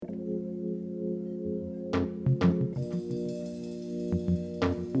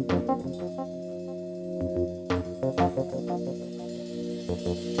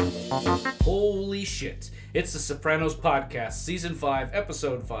Holy shit. It's the Sopranos podcast, season 5,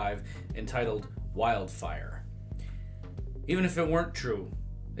 episode 5, entitled Wildfire. Even if it weren't true,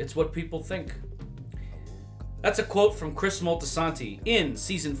 it's what people think. That's a quote from Chris Moltisanti in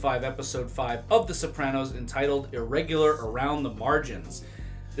season 5, episode 5 of The Sopranos, entitled Irregular Around the Margins.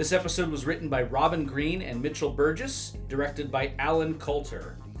 This episode was written by Robin Green and Mitchell Burgess, directed by Alan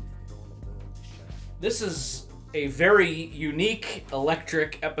Coulter. This is a very unique,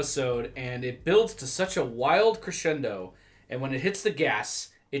 electric episode, and it builds to such a wild crescendo, and when it hits the gas,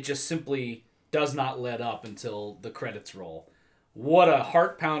 it just simply does not let up until the credits roll. What a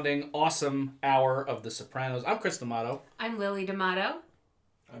heart-pounding, awesome hour of The Sopranos. I'm Chris D'Amato. I'm Lily D'Amato.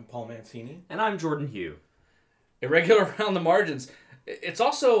 I'm Paul Mancini. And I'm Jordan Hugh. Irregular Around the Margins. It's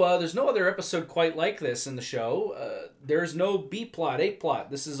also, there's no other episode quite like this in the show. There's no B-plot,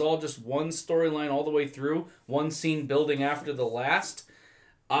 A-plot. This is all just one storyline all the way through, one scene building after the last.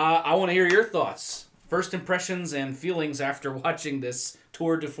 I want to hear your thoughts. First impressions and feelings after watching this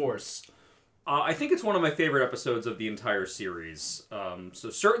tour de force. I think it's one of my favorite episodes of the entire series. So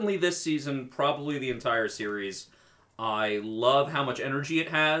certainly this season, probably the entire series. I love how much energy it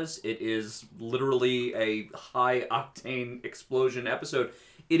has. It is literally a high-octane explosion episode.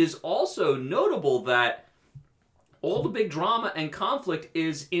 It is also notable that all the big drama and conflict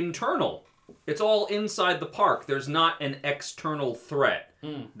is internal. It's all inside the park. There's not an external threat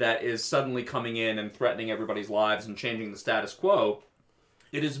that is suddenly coming in and threatening everybody's lives and changing the status quo.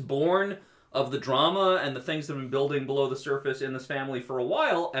 It is born of the drama and the things that have been building below the surface in this family for a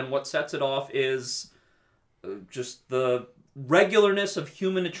while, and what sets it off is just the regularness of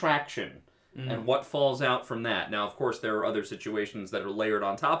human attraction and what falls out from that. Now, of course, there are other situations that are layered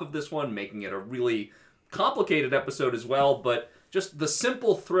on top of this one, making it a really complicated episode as well, but just the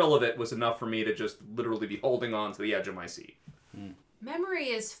simple thrill of it was enough for me to just literally be holding on to the edge of my seat. Memory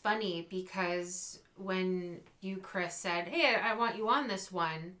is funny because when you, Chris, said, hey, I want you on this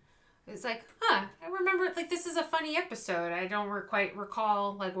one, it's like, I remember, like, this is a funny episode. I don't quite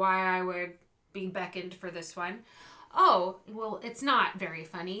recall, like, why I would be beckoned for this one. Oh, well, it's not very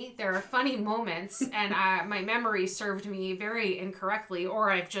funny. There are funny moments, and my memory served me very incorrectly, or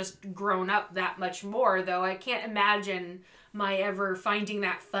I've just grown up that much more, though I can't imagine my ever finding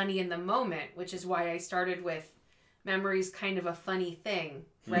that funny in the moment, which is why I started with memory's kind of a funny thing,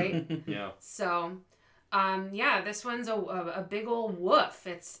 right? Yeah. So, this one's a big old woof.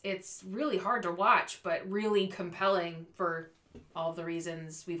 It's really hard to watch, but really compelling for all the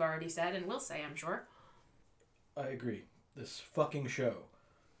reasons we've already said and will say, I'm sure. I agree. This fucking show.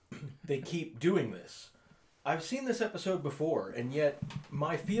 They keep doing this. I've seen this episode before, and yet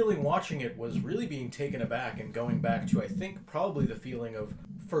my feeling watching it was really being taken aback and going back to, I think, probably the feeling of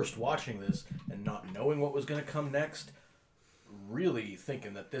first watching this and not knowing what was going to come next, really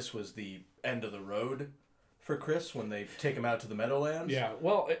thinking that this was the end of the road for Chris when they take him out to the Meadowlands. Yeah,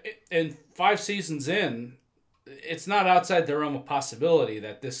 well, and 5 seasons in, it's not outside the realm of possibility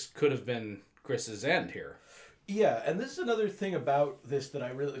that this could have been Chris's end here. Yeah, and this is another thing about this that I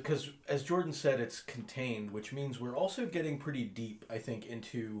really... Because, as Jordan said, it's contained, which means we're also getting pretty deep, I think,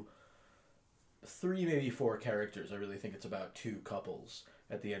 into 3, maybe 4 characters. I really think it's about 2 couples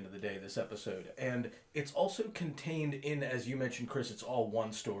at the end of the day, this episode. And it's also contained in, as you mentioned, Chris, it's all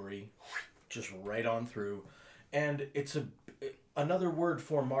one story, just right on through. And it's another word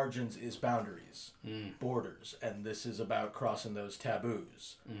for margins is boundaries, borders, and this is about crossing those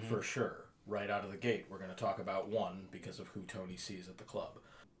taboos, for sure. Right out of the gate, we're going to talk about one because of who Tony sees at the club.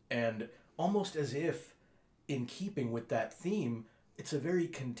 And almost as if, in keeping with that theme, it's a very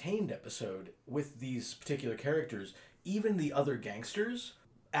contained episode with these particular characters. Even the other gangsters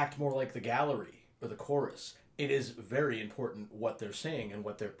act more like the gallery or the chorus. It is very important what they're saying and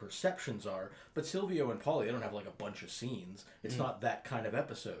what their perceptions are. But Silvio and Paulie, they don't have like a bunch of scenes. It's not that kind of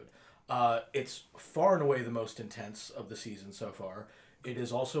episode. It's far and away the most intense of the season so far. It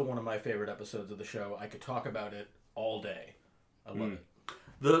is also one of my favorite episodes of the show. I could talk about it all day. I love it.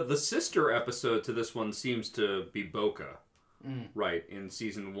 The sister episode to this one seems to be Boca, right, in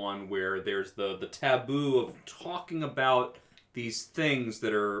season 1, where there's the taboo of talking about these things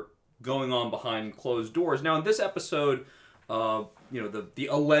that are going on behind closed doors. Now, in this episode, the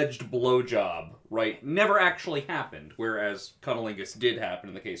alleged blowjob, right, never actually happened, whereas cunnilingus did happen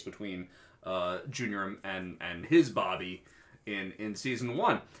in the case between Junior and his Bobby in season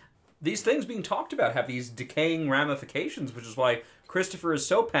 1. These things being talked about have these decaying ramifications, which is why Christopher is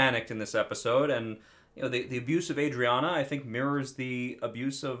so panicked in this episode, and the abuse of Adriana, I think, mirrors the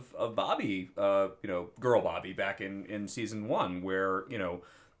abuse of Bobby, girl Bobby, back in season 1, where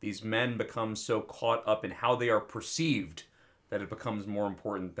these men become so caught up in how they are perceived that it becomes more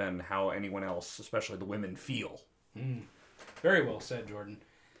important than how anyone else, especially the women, feel. Very well said, Jordan.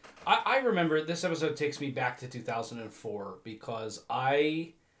 I remember this episode takes me back to 2004 because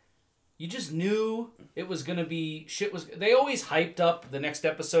you just knew it was going to be they always hyped up the next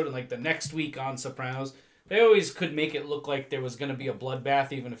episode and like the next week on Sopranos. They always could make it look like there was going to be a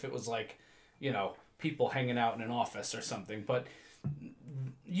bloodbath, even if it was like, people hanging out in an office or something. But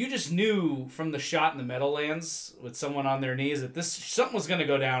you just knew from the shot in the Meadowlands with someone on their knees that something was going to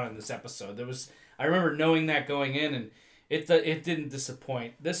go down in this episode. I remember knowing that going in, and it didn't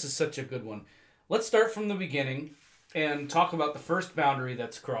disappoint. This is such a good one. Let's start from the beginning and talk about the first boundary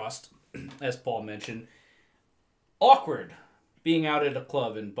that's crossed, as Paul mentioned. Awkward being out at a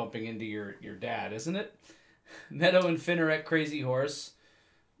club and bumping into your dad, isn't it? Meadow and Finn are at Crazy Horse.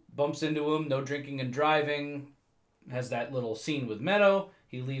 Bumps into him, no drinking and driving. Has that little scene with Meadow.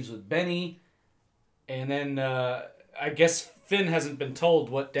 He leaves with Benny. And then I guess Finn hasn't been told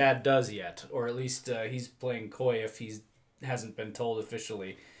what Dad does yet. Or at least he's playing coy if he hasn't been told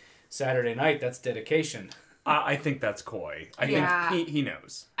officially. Saturday night, that's dedication. I think that's coy. I think he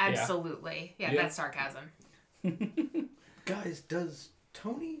knows. Absolutely. Yeah, that's sarcasm. Guys, does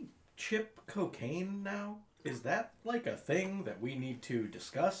Tony chip cocaine now? Is that like a thing that we need to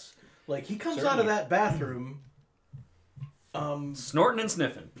discuss? Like, he comes out of that bathroom... Snorting and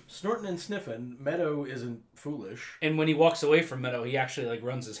sniffing. Snorting and sniffing. Meadow isn't foolish. And when he walks away from Meadow, he actually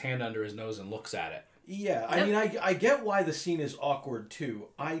runs his hand under his nose and looks at it. Yeah, I mean, I get why the scene is awkward, too.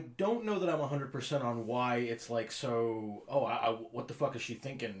 I don't know that I'm 100% on why it's so... what the fuck is she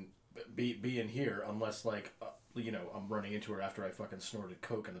thinking being here? Unless, I'm running into her after I fucking snorted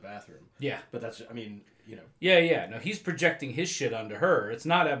coke in the bathroom. Yeah. But that's, Yeah. No, he's projecting his shit onto her. It's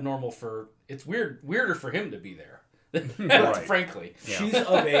not abnormal it's weirder for him to be there. Right. Frankly. Yeah. She's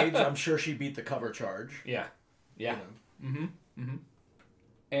of age. I'm sure she beat the cover charge. Yeah.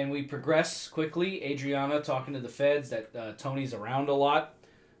 And we progress quickly. Adriana talking to the feds that Tony's around a lot.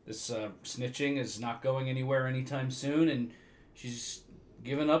 This snitching is not going anywhere anytime soon. And she's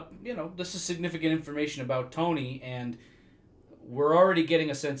given up, this is significant information about Tony. And we're already getting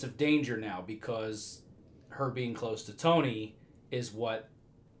a sense of danger now because her being close to Tony is what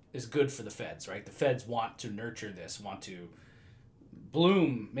is good for the feds, right? The feds want to nurture this, want to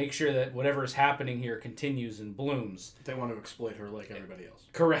bloom, make sure that whatever is happening here continues and blooms. They want to exploit her like everybody else.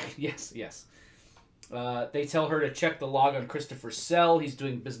 Correct. Yes. They tell her to check the log on Christopher's cell. He's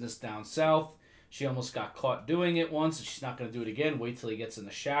doing business down south. She almost got caught doing it once, and she's not going to do it again. Wait till he gets in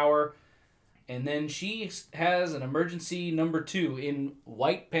the shower. And then she has an emergency number 2 in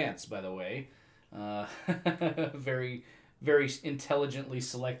white pants, by the way. Very, very intelligently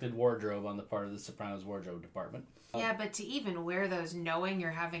selected wardrobe on the part of the Sopranos wardrobe department. Yeah, but to even wear those knowing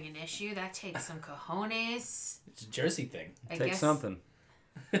you're having an issue, that takes some cojones. It's a Jersey thing. I Takes guess. something.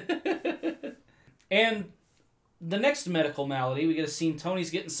 And the next medical malady, we get a scene. Tony's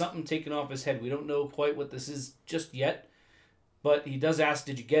getting something taken off his head. We don't know quite what this is just yet. But he does ask,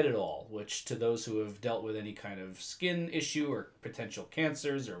 did you get it all? Which, to those who have dealt with any kind of skin issue or potential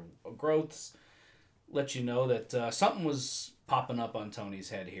cancers or growths, let you know that something was popping up on Tony's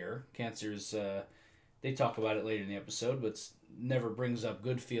head here. Cancers, they talk about it later in the episode, but never brings up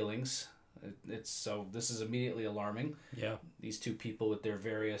good feelings. So this is immediately alarming. Yeah. These two people with their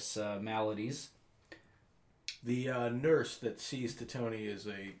various maladies. The nurse that sees to Tony is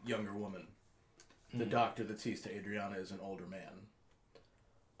a younger woman. The doctor that sees to Adriana is an older man.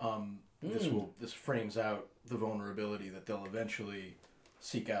 This frames out the vulnerability that they'll eventually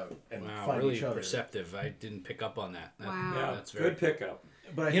seek out and find really each other. Perceptive. I didn't pick up on that. Wow. Yeah, that's very good pickup.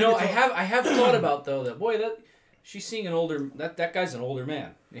 But I have thought about though that she's seeing an older that guy's an older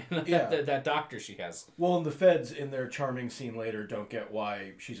man. Yeah. that doctor she has. Well, and the feds in their charming scene later don't get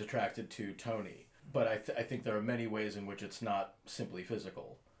why she's attracted to Tony. But I think there are many ways in which it's not simply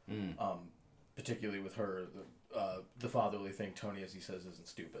physical. Particularly with her, the fatherly thing, Tony, as he says, isn't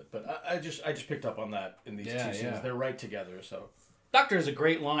stupid. But I just picked up on that in these two scenes. Yeah. They're right together, so. Doctor is a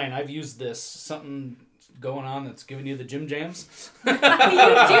great line. I've used this. Something going on that's giving you the Jim Jams. You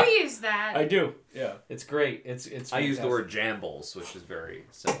do use that. I do. Yeah. It's great. It's I use the word jambles, which is very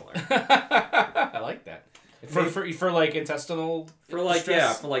similar. I like that. For like intestinal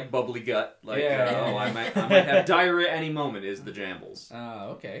distress? for like bubbly gut. Like, Yeah. I might have diarrhea at any moment is the jambles.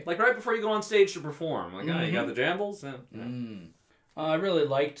 Okay. Like right before you go on stage to perform. Like, you got the jambles? Yeah. I really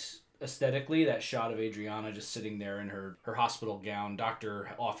liked aesthetically that shot of Adriana just sitting there in her hospital gown,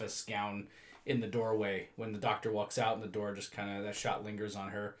 doctor office gown in the doorway. When the doctor walks out and the door just kind of, that shot lingers on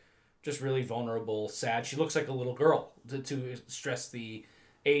her. Just really vulnerable, sad. She looks like a little girl to stress the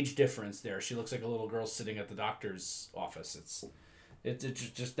age difference there. She looks like a little girl sitting at the doctor's office.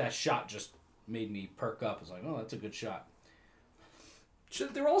 It's just that shot just made me perk up. It's like, oh, that's a good shot.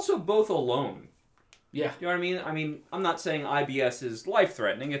 They're also both alone. Yeah. You know what I mean? I mean, I'm not saying IBS is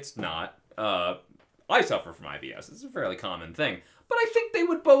life-threatening. It's not. I suffer from IBS. It's a fairly common thing. But I think they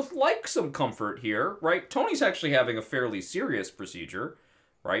would both like some comfort here, right? Tony's actually having a fairly serious procedure,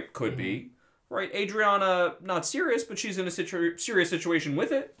 right? Could be. Right? Adriana, not serious, but she's in a serious situation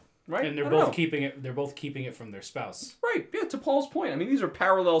with it, right? And they're both keeping it. They're both keeping it from their spouse. Right. Yeah. To Paul's point, I mean, these are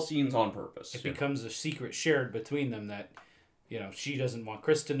parallel scenes on purpose. It becomes a secret shared between them that, she doesn't want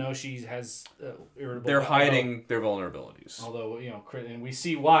Chris to know she has irritable. They're hiding their vulnerabilities. Although, and we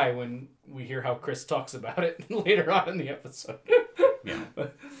see why when we hear how Chris talks about it later on in the episode. Yeah.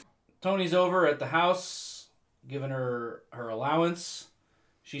 Tony's over at the house, giving her allowance.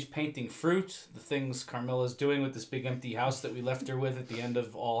 She's painting fruit, the things Carmela's doing with this big empty house that we left her with at the end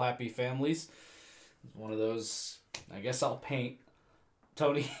of All Happy Families. One of those, I guess I'll paint.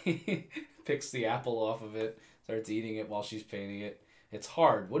 Tony picks the apple off of it, starts eating it while she's painting it. It's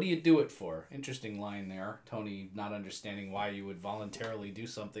hard. What do you do it for? Interesting line there. Tony not understanding why you would voluntarily do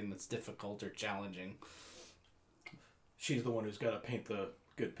something that's difficult or challenging. She's the one who's got to paint the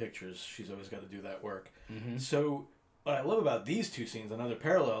good pictures. She's always got to do that work. Mm-hmm. So what I love about these two scenes, another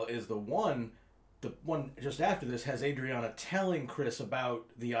parallel, is the one just after this has Adriana telling Chris about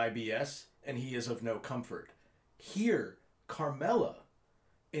the IBS, and he is of no comfort. Here, Carmela,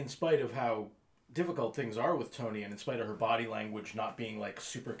 in spite of how difficult things are with Tony, and in spite of her body language not being like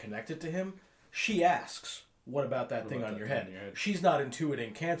super connected to him, she asks, "What about that thing on your head?" She's not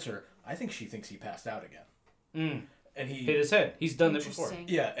intuiting cancer. I think she thinks he passed out again. And he hit his head. He's done it before.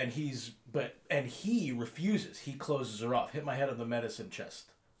 Yeah, and he refuses. He closes her off. Hit my head on the medicine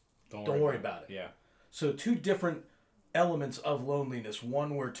chest. Don't worry about it. Yeah. So two different elements of loneliness.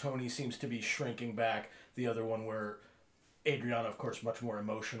 One where Tony seems to be shrinking back. The other one where Adriana, of course, much more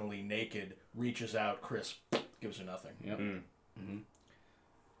emotionally naked, reaches out. Chris gives her nothing. Yep. Mm-hmm.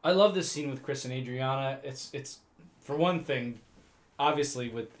 I love this scene with Chris and Adriana. It's for one thing,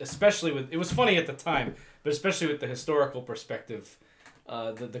 obviously especially with it was funny at the time, but especially with the historical perspective,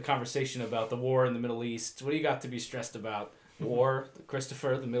 the conversation about the war in the Middle East. What do you got to be stressed about? War,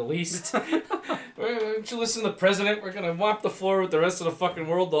 Christopher, the Middle East. Don't you listen to the president? We're gonna mop the floor with the rest of the fucking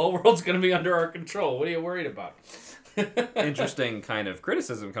world. The whole world's gonna be under our control. What are you worried about? Interesting kind of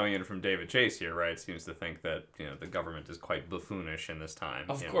criticism coming in from David Chase here, right? Seems to think that the government is quite buffoonish in this time.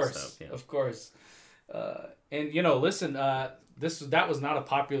 Of course. And listen, that was not a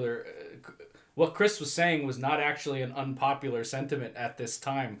popular. What Chris was saying was not actually an unpopular sentiment at this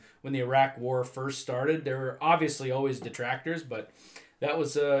time when the Iraq War first started. There were obviously always detractors, but that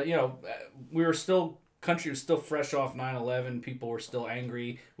was country was still fresh off 9/11. People were still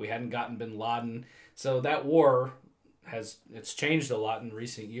angry. We hadn't gotten Bin Laden, so that war it's changed a lot in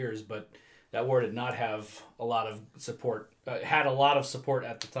recent years, but that war did not have a lot of support. Had a lot of support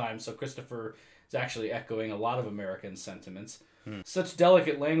at the time, so Christopher is actually echoing a lot of American sentiments. Such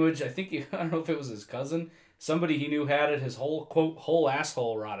delicate language. I don't know if it was his cousin, somebody he knew had it. His whole quote whole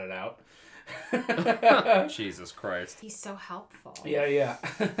asshole rotted out. Jesus Christ. He's so helpful. Yeah.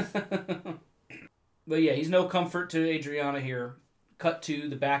 But yeah, he's no comfort to Adriana here. Cut to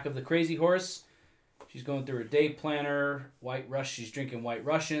the back of the Crazy Horse. She's going through her day planner. She's drinking White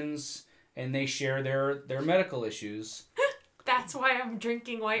Russians, and they share their medical issues. That's why I'm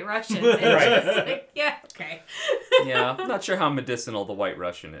drinking White Russians. Right. Yeah, okay. Yeah, I'm not sure how medicinal the White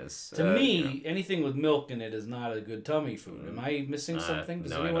Russian is. To me, anything with milk in it is not a good tummy food. Am I missing something?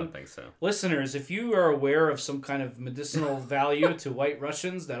 No, I don't think so. Listeners, if you are aware of some kind of medicinal value to White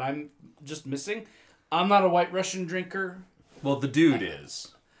Russians that I'm just missing, I'm not a White Russian drinker. Well, the dude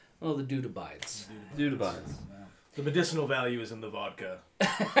is. Well, the dude abides. Dude abides. The medicinal value is in the vodka.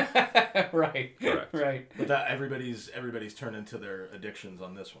 Right. Correct. Right. But that everybody's turned into their addictions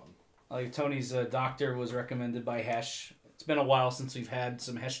on this one. Like Tony's doctor was recommended by Hesh. It's been a while since we've had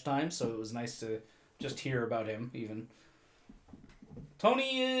some Hesh time, so it was nice to just hear about him even.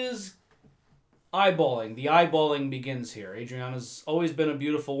 Tony is eyeballing. The eyeballing begins here. Adriana's always been a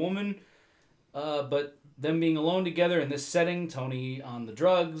beautiful woman, but them being alone together in this setting, Tony on the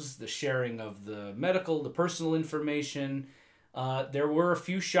drugs, the sharing of the medical, the personal information. There were a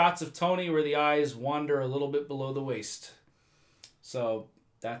few shots of Tony where the eyes wander a little bit below the waist. So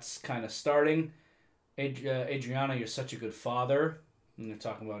that's kind of starting. Adriana, you're such a good father. And they're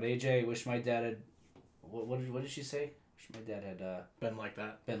talking about AJ. Wish my dad had... What did she say? Wish my dad had... Been like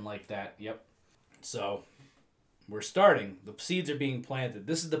that. Been like that, yep. So we're starting. The seeds are being planted.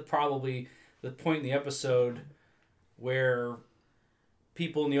 This is probably the point in the episode where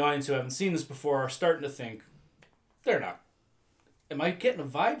people in the audience who haven't seen this before are starting to think, they're not. Am I getting a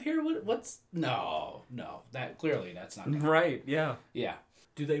vibe here? What's... No. That's not... Right, yeah. Yeah.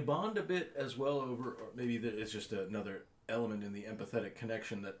 Do they bond a bit as well over, or maybe it's just another element in the empathetic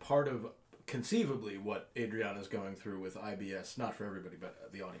connection that part of, conceivably, what Adriana's going through with IBS, not for everybody,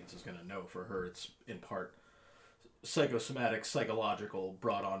 but the audience is going to know, for her it's in part psychosomatic, psychological,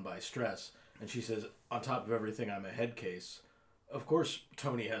 brought on by stress. And she says, on top of everything, I'm a head case. Of course,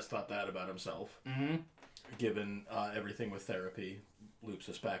 Tony has thought that about himself, given everything with therapy. Loops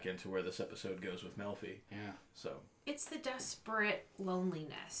us back into where this episode goes with Melfi. Yeah. So it's the desperate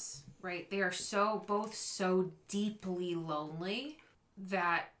loneliness, right? They are both so deeply lonely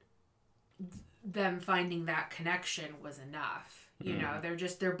that them finding that connection was enough. You know,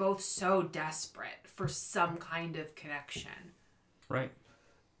 they're both so desperate for some kind of connection. Right.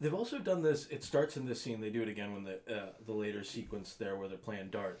 they've also done this. It starts in this scene. They do it again when the later sequence there where they're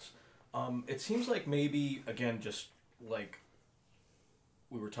playing darts. It seems like maybe again just like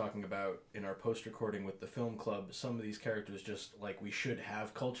we were talking about in our post-recording with the film club, some of these characters just like we should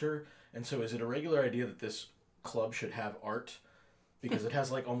have culture. And so is it a regular idea that this club should have art? Because it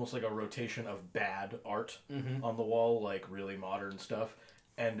has like almost like a rotation of bad art on the wall, like really modern stuff.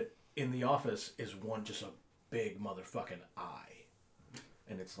 And in the office is one just a big motherfucking eye.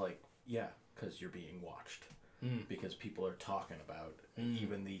 And it's like, yeah, because you're being watched. Because people are talking about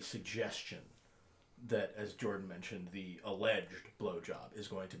even the suggestion that, as Jordan mentioned, the alleged blowjob is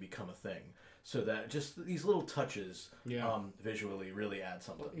going to become a thing. So that just these little touches visually really add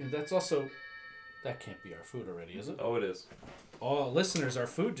something. Yeah, that's also... That can't be our food already, is it? Oh, it is. Oh, listeners, our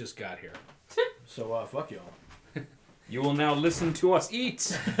food just got here. So, fuck y'all. You will now listen to us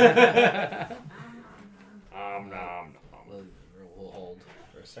eat. We'll hold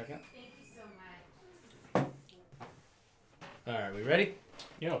for a second. Thank you so much. All right, we ready?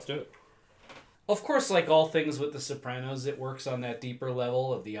 Yeah, let's do it. Of course, like all things with The Sopranos, it works on that deeper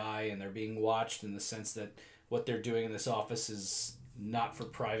level of the eye, and they're being watched in the sense that what they're doing in this office is not for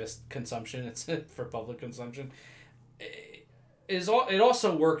private consumption, it's for public consumption. It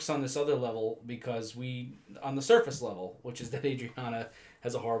also works on this other level because on the surface level, which is that Adriana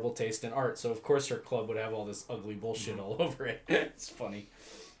has a horrible taste in art. So, of course, her club would have all this ugly bullshit all over it. It's funny.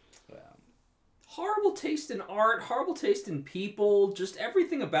 Horrible taste in art, horrible taste in people, just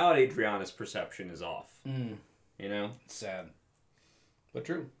everything about Adriana's perception is off. You know? It's sad. But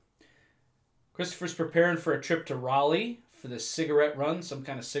true. Christopher's preparing for a trip to Raleigh for this cigarette run, some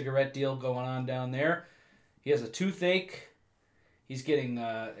kind of cigarette deal going on down there. He has a toothache. He's getting...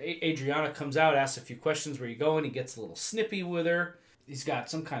 Adriana comes out, asks a few questions, where you going? He gets a little snippy with her. He's got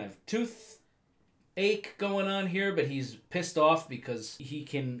some kind of toothache going on here, but he's pissed off because he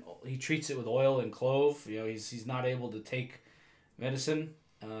treats it with oil and clove. You know, he's not able to take medicine.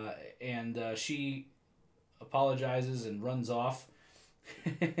 And she apologizes and runs off.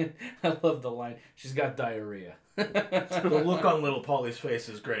 I love the line. She's got diarrhea. The look on little Polly's face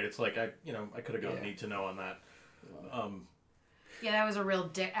is great. It's like I could have gone need to know on that. Yeah, that was a real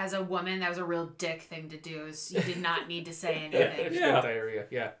dick. As a woman, that was a real dick thing to do. Is you did not need to say anything. She's got diarrhea.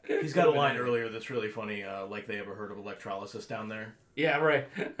 Yeah. He's got a line earlier that's really funny. Like they ever heard of electrolysis down there? Yeah, right.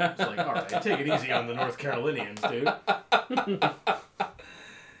 It's like, all right, take it easy on the North Carolinians, dude.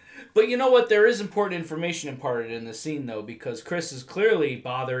 But you know what? There is important information imparted in the scene, though, because Chris is clearly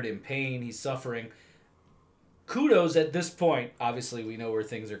bothered, in pain. He's suffering. Kudos at this point. Obviously, we know where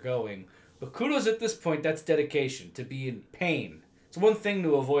things are going. But kudos at this point, that's dedication, to be in pain. It's one thing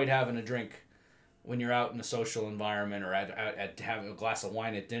to avoid having a drink when you're out in a social environment or at having a glass of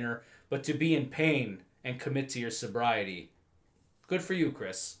wine at dinner. But to be in pain and commit to your sobriety, good for you,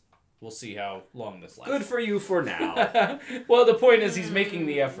 Chris. We'll see how long this lasts. Good for you for now. Well, the point is he's making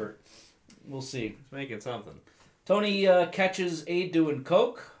the effort. We'll see. He's making something. Tony catches Aid doing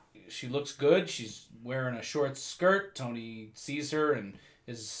coke. She looks good. She's wearing a short skirt. Tony sees her and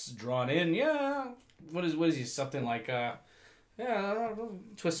is drawn in. Yeah. What is he? Something like,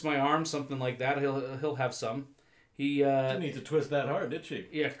 twist my arm, something like that. He'll have some. He Didn't need to twist that hard, did she?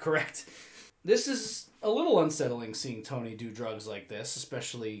 Yeah, correct. This is a little unsettling seeing Tony do drugs like this,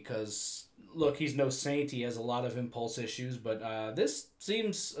 especially because, look, he's no saint. He has a lot of impulse issues, but this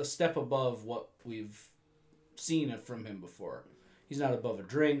seems a step above what we've seen from him before. He's not above a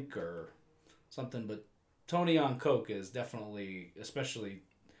drink or something, but Tony on coke is definitely, especially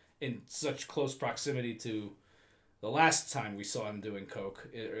in such close proximity to the last time we saw him doing coke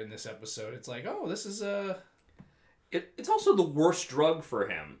in this episode. It's like, oh, this is a... It's also the worst drug for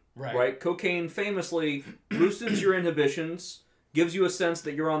him, right? Cocaine famously loosens your inhibitions, gives you a sense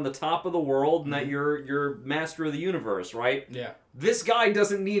that you're on the top of the world and that you're master of the universe, right? Yeah. this guy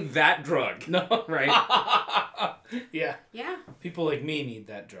doesn't need that drug. No. Right? Yeah. Yeah. People like me need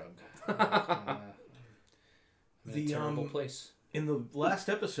that drug. The terrible place. In the last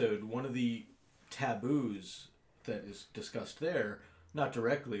episode, one of the taboos that is discussed there, not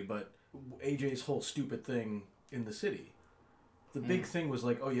directly, but AJ's whole stupid thing in the city. The big thing was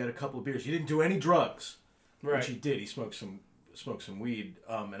like, oh, you had a couple of beers. You didn't do any drugs. Right. Which he did. He smoked some weed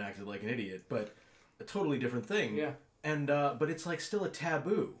and acted like an idiot. But a totally different thing. Yeah. And but it's like still a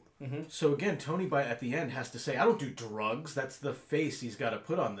taboo. Mm-hmm. So again, Tony at the end has to say, I don't do drugs. That's the face he's got to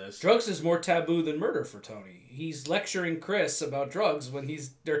put on this. Drugs is more taboo than murder for Tony. He's lecturing Chris about drugs when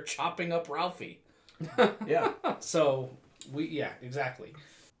they're chopping up Ralphie. Yeah. So exactly.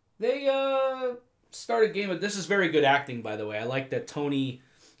 They start a game of, this is very good acting, by the way. I like that Tony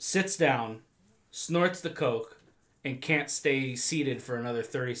sits down, snorts the coke, and can't stay seated for another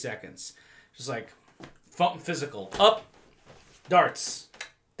 30 seconds. Just like physical. Up, darts.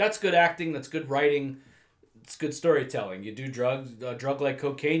 That's good acting. That's good writing. It's good storytelling. You do drugs, a drug like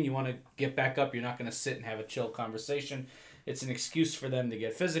cocaine, you want to get back up. You're not going to sit and have a chill conversation. It's an excuse for them to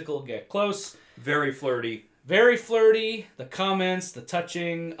get physical, get close. Very flirty. Very flirty. The comments, the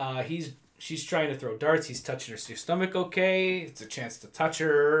touching. She's trying to throw darts. He's touching her stomach. Okay, it's a chance to touch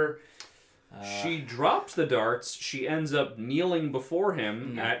her. She drops the darts. She ends up kneeling before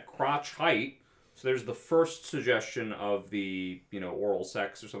him at crotch height. So there's the first suggestion of the, oral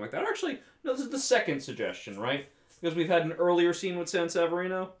sex or something like that. Actually, no, this is the second suggestion, right? Because we've had an earlier scene with San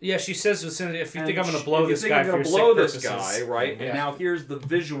Severino. Yeah, she says, if you think I'm going to blow this guy I'm for going your to blow sick this purposes. guy, right? Yeah. And now here's the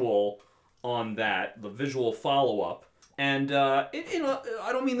visual on that, the visual follow-up. And I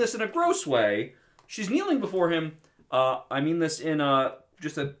don't mean this in a gross way. She's kneeling before him. I mean this in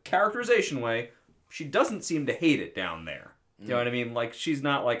just a characterization way. She doesn't seem to hate it down there. You know what I mean? Like, she's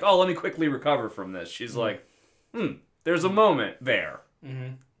not like, oh, let me quickly recover from this. She's like, there's a moment there.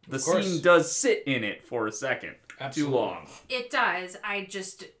 Mm-hmm. The scene does sit in it for a second. Absolutely. Too long. It does. I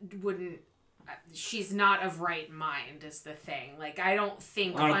just wouldn't. She's not of right mind is the thing. Like, I don't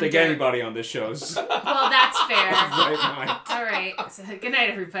think. I don't think anybody on this show's Well, that's fair. right mind. All right. So, good night,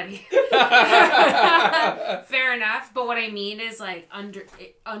 everybody. Fair enough. But what I mean is, like,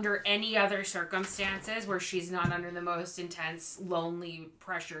 under any other circumstances where she's not under the most intense, lonely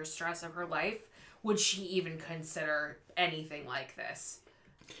pressure, stress of her life, would she even consider anything like this?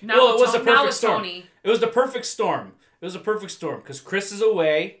 Not Well, it was with a perfect storm. Tony. It was the perfect storm. It was a perfect storm because Chris is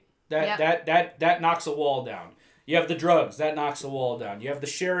away. That knocks a wall down. You have the drugs. That knocks a wall down. You have the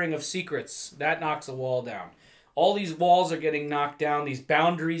sharing of secrets. That knocks a wall down. All these walls are getting knocked down. These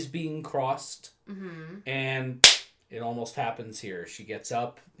boundaries being crossed. Mm-hmm. And it almost happens here. She gets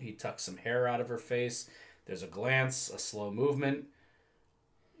up. He tucks some hair out of her face. There's a glance, a slow movement.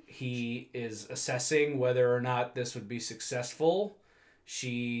 He is assessing whether or not this would be successful.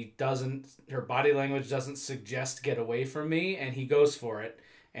 Her body language doesn't suggest get away from me, and he goes for it.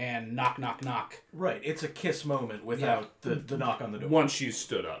 And knock, knock, knock. Right. It's a kiss moment without the knock on the door. Once she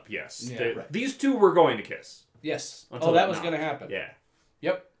stood up, yes. Yeah, right. These two were going to kiss. Yes. Until that was knock. going to happen. Yeah.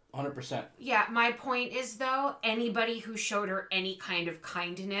 Yep. 100%. Yeah, my point is, though, anybody who showed her any kind of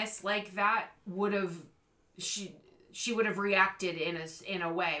kindness like that would have... She would have reacted in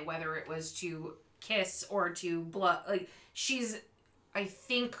a way, whether it was to kiss or to blow. Like, I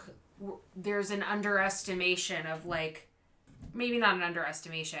think there's an underestimation of, like... Maybe not an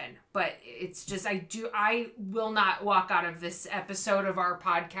underestimation, but it's just I will not walk out of this episode of our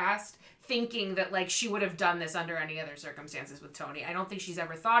podcast thinking that, like, she would have done this under any other circumstances with Tony. I don't think she's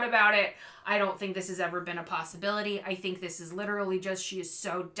ever thought about it. I don't think this has ever been a possibility. I think this is literally just she is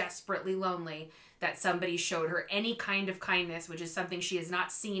so desperately lonely that somebody showed her any kind of kindness, which is something she has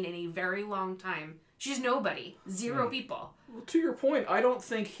not seen in a very long time. She's nobody. Zero people. Well, to your point, I don't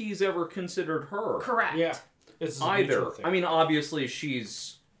think he's ever considered her. Correct. Yeah. It's Either. I mean, obviously,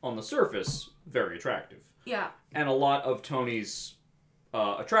 she's, on the surface, very attractive. Yeah. And a lot of Tony's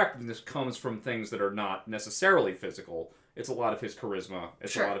attractiveness comes from things that are not necessarily physical. It's a lot of his charisma.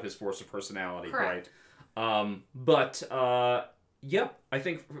 It's Sure. a lot of his force of personality, Correct. right? Yep, I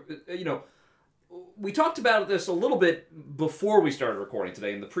think, we talked about this a little bit before we started recording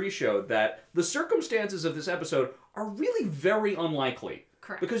today in the pre-show, that the circumstances of this episode are really very unlikely.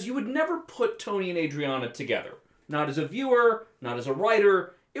 Correct. Because you would never put Tony and Adriana together. Not as a viewer, not as a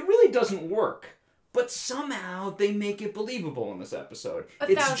writer. It really doesn't work. But somehow they make it believable in this episode.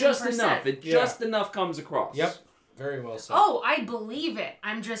 It's just 1,000%. enough. It just enough comes across. Yep. Very well said. Oh, I believe it.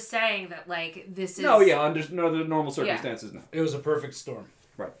 I'm just saying that, like, this is... No, yeah, under the normal circumstances, no. It was a perfect storm.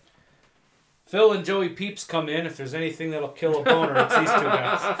 Right. Phil and Joey Peeps come in. If there's anything that'll kill a boner, it's these two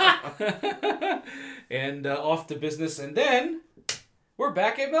guys. And off to business. And then We're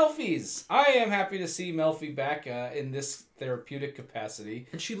back at Melfi's. I am happy to see Melfi back in this therapeutic capacity.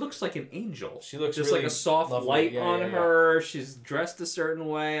 And she looks like an angel. She looks just really like a soft lovely. light Yeah, on yeah, yeah. her. She's dressed a certain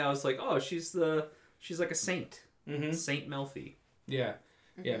way. I was like, oh, she's like a saint. Mm-hmm. Saint Melfi. Yeah.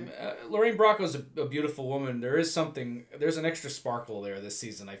 Yeah, Lorraine Bracco's a beautiful woman. There's an extra sparkle there this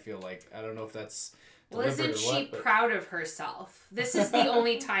season, I feel like. I don't know if that's Well, deliberate isn't or she what, but... proud of herself? This is the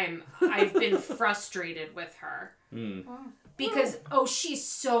only time I've been frustrated with her. Because, she's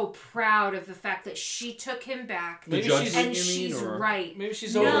so proud of the fact that she took him back. Maybe judgment, she's, and you mean, she's or- right. maybe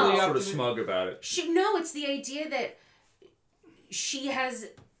she's No. overly Sort of optimistic. smug about it. It's the idea that she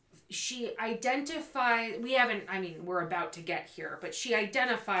identifies, we're about to get here, but she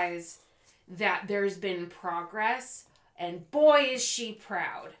identifies that there's been progress, and boy is she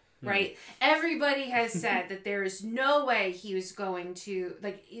proud, right? Everybody has said that there is no way he was going to,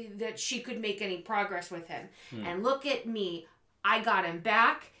 that she could make any progress with him. And look at me, I got him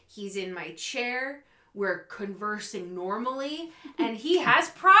back, he's in my chair, we're conversing normally, and he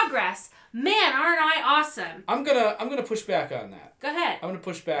has progress. Man, aren't I awesome? I'm gonna push back on that. Go ahead. I'm gonna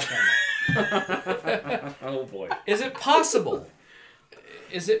push back on that. Oh boy. Is it possible?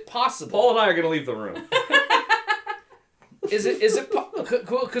 Paul and I are going to leave the room. Is it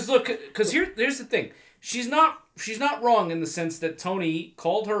because here's the thing. She's not wrong in the sense that Tony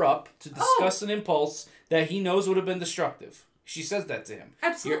called her up to discuss an impulse that he knows would have been destructive. She says that to him.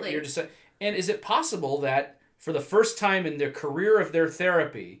 Absolutely. You're just, and is it possible that for the first time in their career of their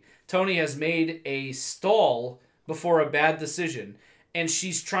therapy, Tony has made a stall before a bad decision, and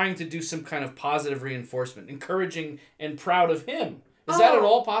she's trying to do some kind of positive reinforcement, encouraging and proud of him? Is that at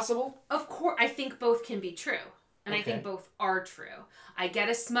all possible? Of course, I think both can be true. And I Okay. think both are true. I get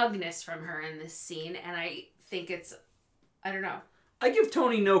a smugness from her in this scene, and I think it's, I don't know. I give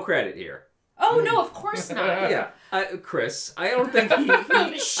Tony no credit here. Oh, no, of course not. Yeah, Chris, I don't think he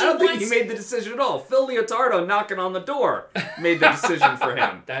made the decision at all. Phil Leotardo knocking on the door made the decision for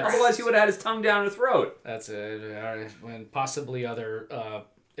him. Otherwise, he would have had his tongue down her throat. That's it. And possibly other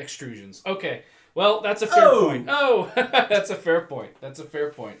extrusions. Okay. Well, that's a fair point. Oh, that's a fair point.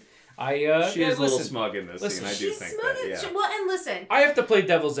 She is a little smug in this scene. I do She's think smug. that. Yeah. Well, and listen. I have to play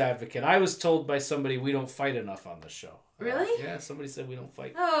devil's advocate. I was told by somebody we don't fight enough on the show. Really? Yeah, somebody said we don't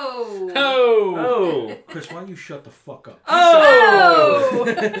fight. Oh. Oh. Chris, why don't you shut the fuck up?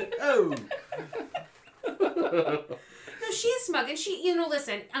 Oh. Oh. No, she is smug, and she,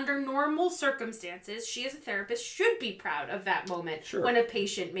 listen, under normal circumstances, she as a therapist should be proud of that moment when a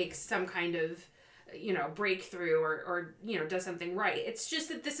patient makes some kind of, breakthrough or does something right. It's just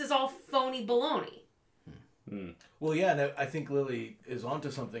that this is all phony baloney. Well, yeah, and I think Lily is onto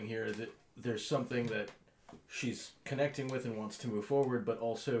something here, that there's something that she's connecting with and wants to move forward, but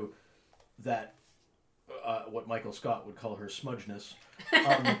also that what Michael Scott would call her smudgeness.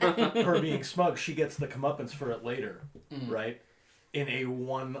 Her being smug, she gets the comeuppance for it later, right? In a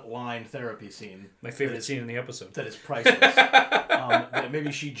one-line therapy scene. My favorite scene in the episode. That is priceless. That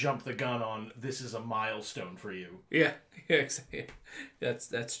maybe she jumped the gun on, this is a milestone for you. Yeah, exactly.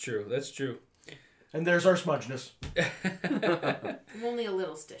 That's true. That's true. And there's our smudgeness. I'm only a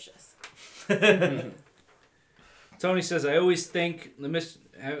little stitious. Tony says, I always think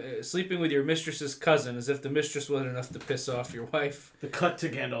sleeping with your mistress's cousin as if the mistress wasn't enough to piss off your wife. The cut to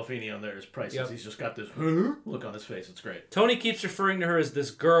Gandolfini on there is priceless. Yep. He's just got this look on his face. It's great. Tony keeps referring to her as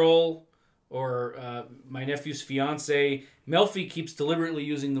this girl or my nephew's fiance. Melfi keeps deliberately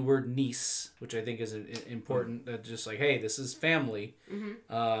using the word niece, which I think is important. Just like, hey, this is family. Mm-hmm.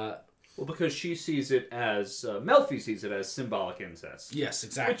 Well, because she sees it as, Melfi sees it as symbolic incest. Yes,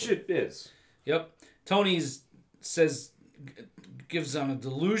 exactly. Which it is. Yep. Tony's gives on a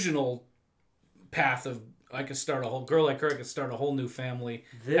delusional path of, I could start a whole girl like her. I could start a whole new family.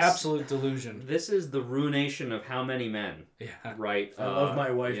 Absolute delusion. This is the ruination of how many men. Yeah. Right. I love my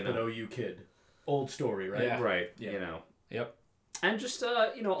wife, but oh, you kid. Old story, right? Yeah. Right. Yeah. Yep. And just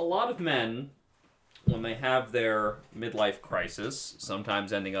a lot of men, when they have their midlife crisis,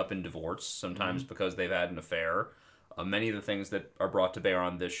 sometimes ending up in divorce, sometimes because they've had an affair. Many of the things that are brought to bear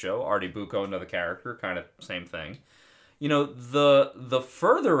on this show, Artie Bucco, another character, kind of same thing. The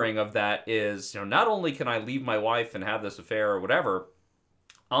furthering of that is, not only can I leave my wife and have this affair or whatever,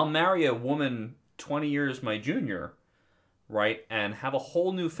 I'll marry a woman 20 years my junior, right, and have a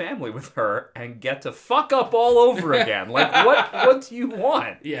whole new family with her and get to fuck up all over again. Like, what do you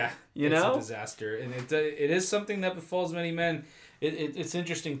want? Yeah. It's a disaster. And it is something that befalls many men. It's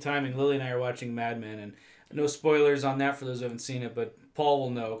interesting timing. Lily and I are watching Mad Men, and no spoilers on that for those who haven't seen it, but Paul will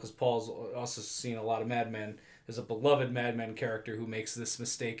know because Paul's also seen a lot of Mad Men. is a beloved Mad Men character who makes this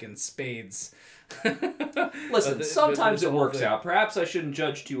mistake in spades. Listen, sometimes it works thing. out. Perhaps I shouldn't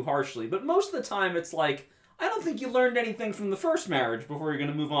judge too harshly, but most of the time it's like, I don't think you learned anything from the first marriage before you're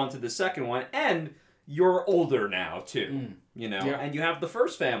going to move on to the second one, and you're older now, too. You know, and you have the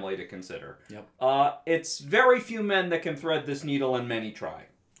first family to consider. Yep. It's very few men that can thread this needle, and many try.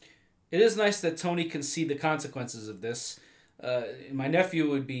 It is nice that Tony can see the consequences of this. My nephew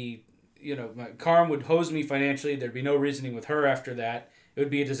would be, Carm would hose me financially. There'd be no reasoning with her after that. It would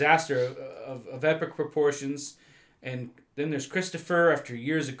be a disaster of epic proportions. And then there's Christopher, after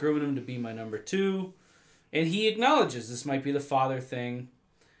years of grooming him to be my number 2. And he acknowledges this might be the father thing.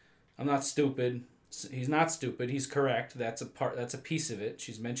 I'm not stupid. He's not stupid. He's correct. That's a piece of it.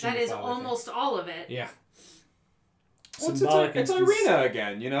 She's mentioned that the is father almost thing. all of it. Yeah. Well, it's Irina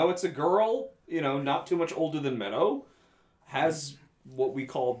again, It's a girl, not too much older than Meadow. Has what we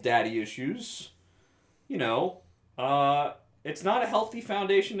call daddy issues. It's not a healthy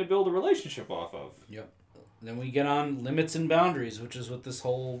foundation to build a relationship off of. Yep. Then we get on limits and boundaries, which is what this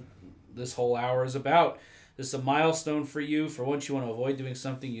whole hour is about. This is a milestone for you. For once you want to avoid doing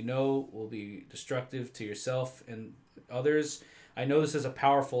something will be destructive to yourself and others. I know this is a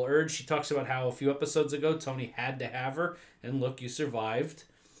powerful urge. She talks about how a few episodes ago Tony had to have her, and look, you survived.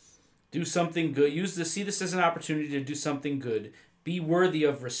 Do something good. See this as an opportunity to do something good. Be worthy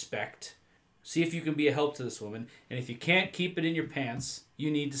of respect. See if you can be a help to this woman. And if you can't keep it in your pants, you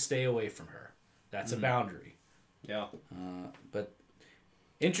need to stay away from her. That's a boundary. Yeah. But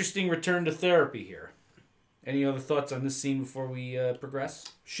interesting return to therapy here. Any other thoughts on this scene before we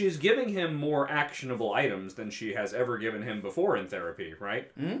progress? She's giving him more actionable items than she has ever given him before in therapy,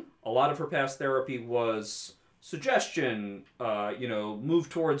 right? Mm-hmm. A lot of her past therapy was suggestion, move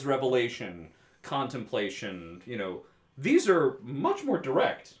towards revelation, contemplation, These are much more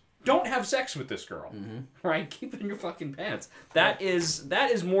direct. Don't have sex with this girl, right? Keep it in your fucking pants. That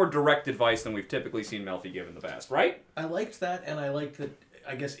is more direct advice than we've typically seen Melfi give in the past, right? I liked that, and I liked that,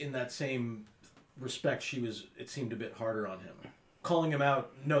 I guess in that same respect, it seemed a bit harder on him. Calling him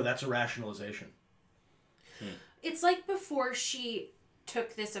out, no, that's a rationalization. It's like before she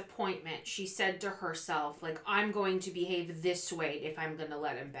took this appointment, she said to herself, like, I'm going to behave this way if I'm going to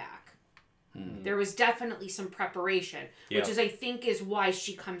let him back. There was definitely some preparation, which is, I think, is why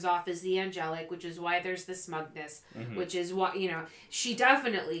she comes off as the angelic, which is why there's the smugness, which is why, she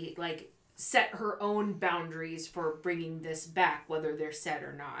definitely, set her own boundaries for bringing this back, whether they're set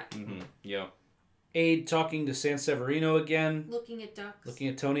or not. Yeah. Aide talking to Sanseverino again. Looking at ducks. Looking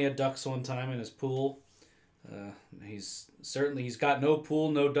at Tony at ducks one time in his pool. He's got no pool,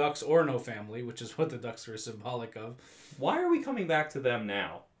 no ducks, or no family, which is what the ducks were symbolic of. Why are we coming back to them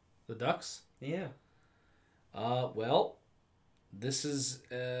now? The ducks? Yeah. Well, this is...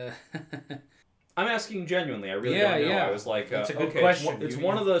 I'm asking genuinely. I really don't know. Yeah. I was like, That's a good okay, question. It's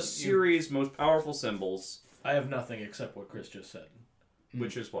one of the series' most powerful symbols. I have nothing except what Chris just said.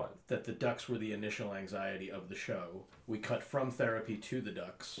 Which is what? That the ducks were the initial anxiety of the show. We cut from therapy to the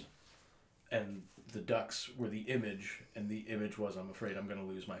ducks, and the ducks were the image, and the image was, I'm afraid I'm going to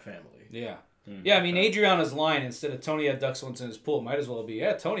lose my family. Yeah. Yeah, I mean, Adriana's line, instead of Tony had ducks once in his pool, might as well be,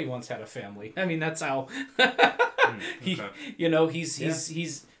 Tony once had a family. I mean, that's how... he's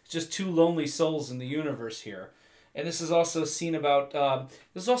just two lonely souls in the universe here. And this is also a scene about...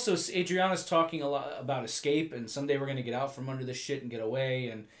 Adriana's talking a lot about escape, and someday we're going to get out from under this shit and get away,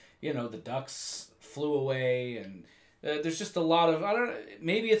 and, the ducks flew away, and there's just a lot of... I don't know,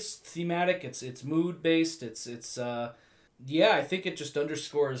 maybe it's thematic, it's mood-based, I think it just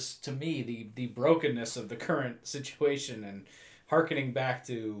underscores, to me, the brokenness of the current situation, and hearkening back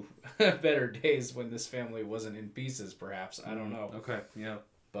to better days when this family wasn't in pieces, perhaps. I don't know. Okay, yeah.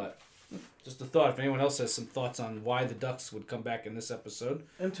 But just a thought. If anyone else has some thoughts on why the ducks would come back in this episode.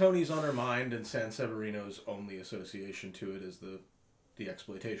 And Tony's on her mind, and Sanseverino's only association to it is the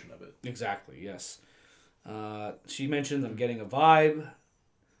exploitation of it. Exactly, yes. She mentioned, I'm getting a vibe.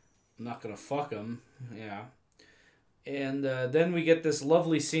 I'm not going to fuck him. Yeah. And then we get this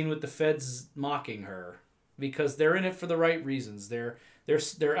lovely scene with the feds mocking her because they're in it for the right reasons. They're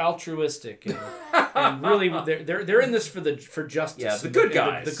altruistic and really they're in this for justice. Yeah, the good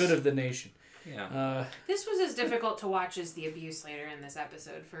guys, the good of the nation. Yeah. This was as difficult to watch as the abuse later in this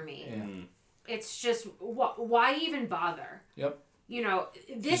episode for me. Yeah. It's just why even bother? Yep.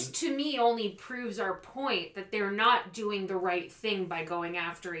 This to me only proves our point that they're not doing the right thing by going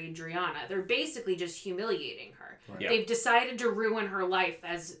after Adriana. They're basically just humiliating her. Right. Yeah. They've decided to ruin her life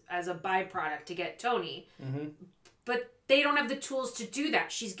as a byproduct to get Tony. Mm-hmm. But they don't have the tools to do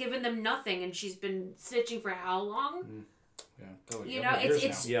that. She's given them nothing, and she's been snitching for how long? Yeah.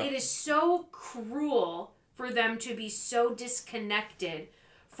 It is so cruel for them to be so disconnected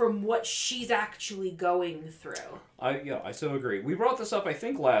from what she's actually going through. I so agree. We brought this up, I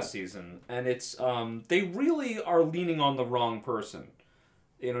think, last season, and it's they really are leaning on the wrong person.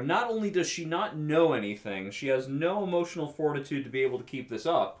 Not only does she not know anything, she has no emotional fortitude to be able to keep this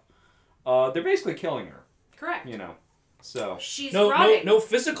up. They're basically killing her. Correct. So she's no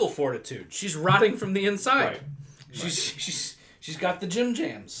physical fortitude. She's rotting from the inside. Right. She's got the Jim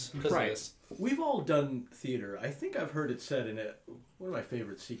Jams because of this. We've all done theater. I think I've heard it said in one of my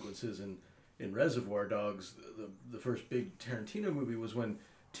favorite sequences in Reservoir Dogs, the first big Tarantino movie, was when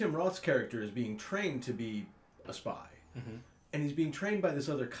Tim Roth's character is being trained to be a spy. Mm-hmm. And he's being trained by this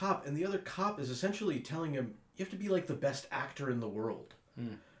other cop, and the other cop is essentially telling him, you have to be like the best actor in the world.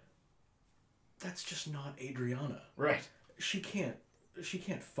 Mm. That's just not Adriana. Right. She can't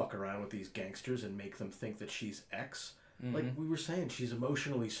fuck around with these gangsters and make them think that she's X. Mm-hmm. Like we were saying, she's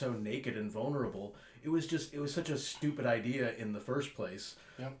emotionally so naked and vulnerable. It was such a stupid idea in the first place.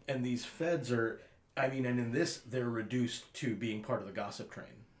 Yep. And these feds are, and in this, they're reduced to being part of the gossip train.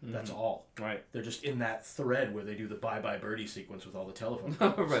 Mm-hmm. That's all. Right. They're just in that thread where they do the Bye Bye Birdie sequence with all the telephone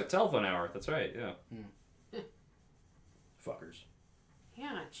Right, telephone hour. That's right, yeah. Fuckers.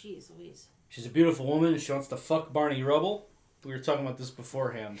 Yeah, jeez Louise. She's a beautiful woman and she wants to fuck Barney Rubble. We were talking about this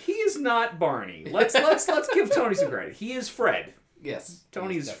beforehand. He is not Barney. Let's give Tony some credit. He is Fred. Yes.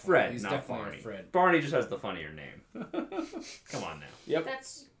 Tony's Fred, he's not Barney. Fred. Barney just has the funnier name. Come on now. Yep.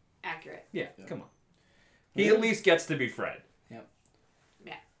 That's accurate. Yeah, come on. He at least gets to be Fred. Yep.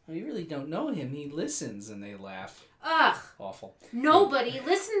 Yeah. Well, you really don't know him. He listens and they laugh. Ugh. Awful. Nobody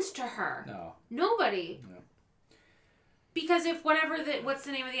listens to her. No. Nobody. No. Because if what's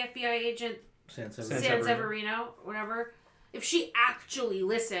the name of the FBI agent? San Severino, whatever. If she actually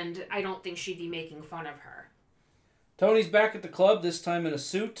listened, I don't think she'd be making fun of her. Tony's back at the club, this time in a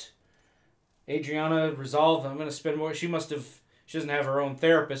suit. Adriana resolved, I'm going to spend more. She doesn't have her own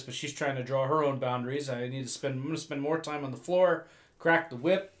therapist, but she's trying to draw her own boundaries. I'm going to spend more time on the floor, crack the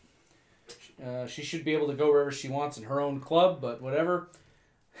whip. She should be able to go wherever she wants in her own club, but whatever.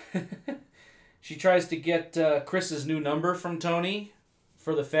 She tries to get Chris's new number from Tony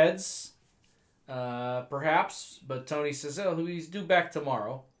for the feds, perhaps. But Tony says, he's due back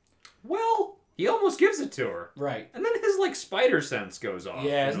tomorrow. Well, he almost gives it to her. Right. And then his, spider sense goes off.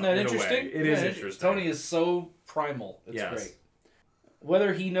 Yeah, isn't that interesting? It is interesting. Tony is so primal. It's great.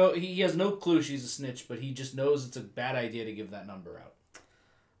 Whether he has no clue she's a snitch, but he just knows it's a bad idea to give that number out.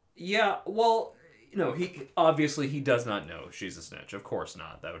 Yeah, well, he does not know she's a snitch. Of course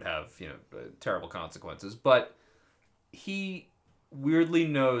not. That would have, terrible consequences. But he weirdly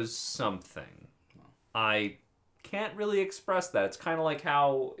knows something. I can't really express that. It's kind of like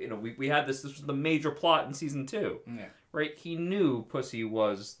how, we had this was the major plot in season 2. Yeah. Right? He knew Pussy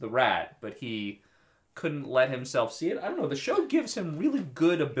was the rat, but he couldn't let himself see it. I don't know. The show gives him really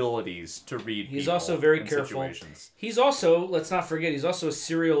good abilities to read He's people also very in careful. Situations. He's also, let's not forget, he's also a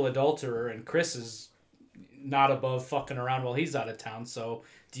serial adulterer, and Chris is not above fucking around while he's out of town, so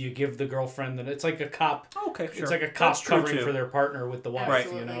do you give the girlfriend that it's like a cop. Okay, sure. It's like a cop covering for their partner with the wife,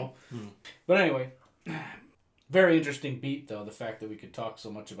 Absolutely. But anyway, very interesting beat, though, the fact that we could talk so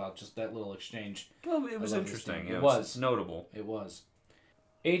much about just that little exchange. Well, it was interesting. It was notable. It was.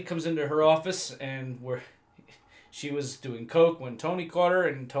 Aide comes into her office, and she was doing coke when Tony caught her,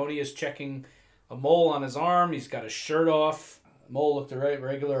 and Tony is checking a mole on his arm. He's got his shirt off. Mole looked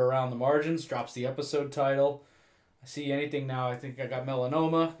regular around the margins, drops the episode title. I see anything now, I think I got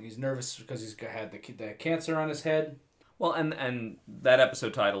melanoma. He's nervous because he's had the cancer on his head. Well, and that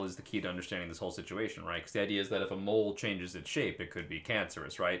episode title is the key to understanding this whole situation, right? Because the idea is that if a mole changes its shape, it could be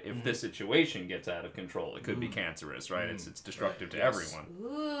cancerous, right? If this situation gets out of control, it could be cancerous, right? It's destructive to everyone.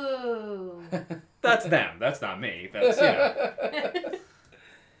 Ooh. That's them. That's not me. That's,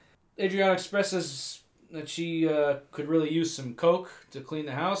 Adriana expresses that she could really use some coke to clean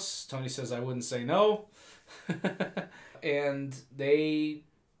the house. Tony says, I wouldn't say no. And they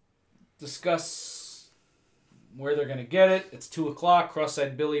discuss where they're going to get it. It's 2:00.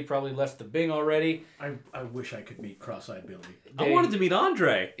 Cross-eyed Billy probably left the Bing already. I wish I could meet Cross-eyed Billy. I wanted to meet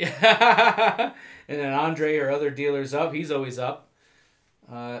Andre. And then Andre, her other dealer's up. He's always up.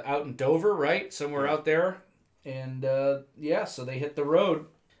 Out in Dover, right? Somewhere out there. And, so they hit the road.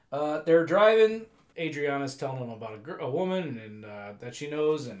 They're driving. Adriana's telling them about a woman and that she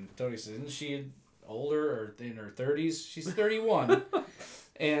knows. And Tony says, isn't she older or in her 30s? She's 31.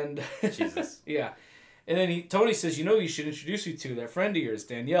 And Jesus. Yeah. And then Tony says, you should introduce me to that friend of yours,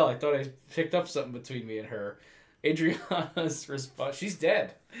 Danielle. I thought I picked up something between me and her. Adriana's response, she's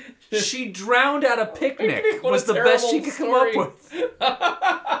dead. She drowned at a picnic was the best she could come up with.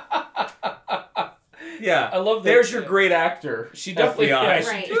 Yeah. I love that. There's your great actor. She definitely, FBI.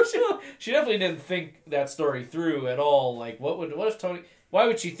 Right. she definitely didn't think that story through at all. Like, what if Tony? Why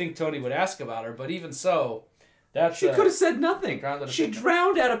would she think Tony would ask about her? But even so, that's She could have said nothing. Drowned at a She picnic.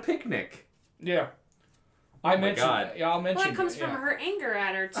 drowned at a picnic. Yeah. Oh my God. Yeah, I'll mention. Well, it comes yeah. from her anger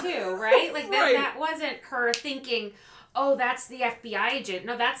at her too, right? Like Right. that wasn't her thinking, "Oh, that's the FBI agent."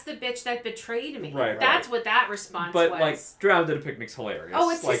 No, that's the bitch that betrayed me. Right, That's what that response But was. like, drowned at a picnic's hilarious. Oh,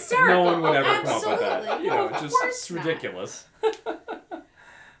 it's like, hysterical. No one would Oh, ever come up with that. absolutely. You know, No, it's of just course it's not. ridiculous.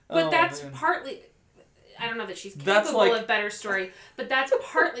 But Oh, that's man. partly. I don't know that she's That's capable like- of better story, but that's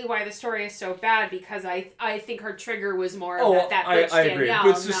partly why the story is so bad, because I think her trigger was more that bitch I agree. Danielle. But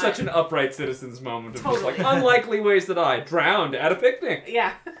it's just not- such an upright citizen's moment of Totally. just like unlikely ways that I drowned at a picnic.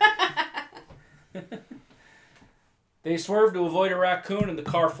 Yeah. They swerve to avoid a raccoon and the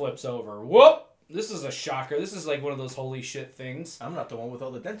car flips over. Whoop! This is a shocker. This is like one of those holy shit things. I'm not the one with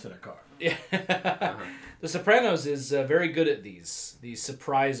all the dents in a car. Yeah. The Sopranos is very good at these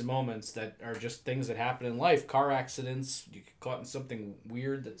surprise moments that are just things that happen in life. Car accidents, you get caught in something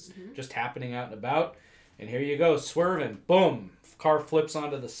weird that's just happening out and about. And here you go, swerving. Boom! Car flips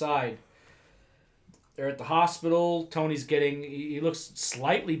onto the side. They're at the hospital. Tony's he looks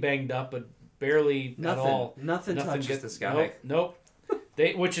slightly banged up, but barely at all. Nothing touches gets- this guy. Nope.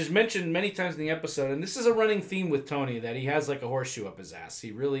 Which is mentioned many times in the episode, and this is a running theme with Tony, that he has like a horseshoe up his ass.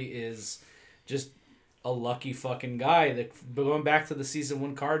 He really is just a lucky fucking guy. That going back to the season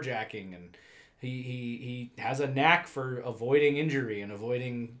 1 carjacking, and he has a knack for avoiding injury and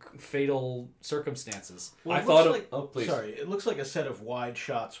avoiding fatal circumstances. Well, I it thought looks of- like, oh, please. Sorry, it looks like a set of wide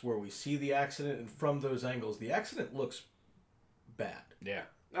shots where we see the accident, and from those angles, the accident looks bad. Yeah.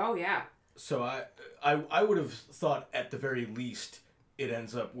 Oh yeah. So I would have thought at the very least it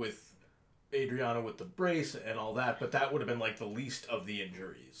ends up with Adriana with the brace and all that, but that would have been like the least of the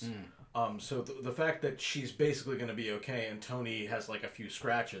injuries. So the fact that she's basically going to be okay and Tony has like a few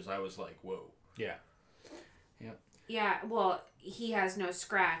scratches, I was like, whoa. Yeah. Yeah, well, he has no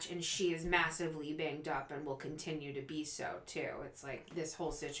scratch, and she is massively banged up and will continue to be so, too. It's like this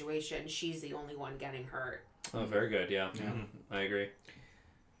whole situation, she's the only one getting hurt. Oh, very good. Yeah. I agree.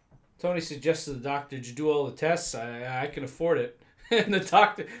 Tony suggests to the doctor, "Did you do all the tests? I can afford it." And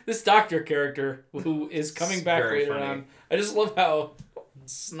this doctor character who is coming It's back very later funny. on, I just love how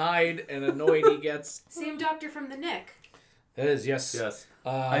snide and annoyed he gets. Same doctor from the Nick. That is, yes. Yes. Uh,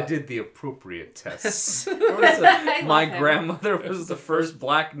 I did the appropriate tests. I My love him. grandmother was the first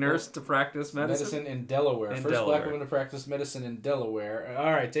black nurse to practice medicine. Medicine in Delaware. In First Delaware. black woman to practice medicine in Delaware.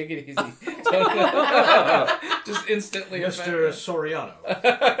 All right, take it easy. Just instantly Mr. Soriano.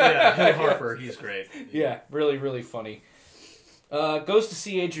 Yeah, Hill Harper, he's great. Yeah, really, really funny. Goes to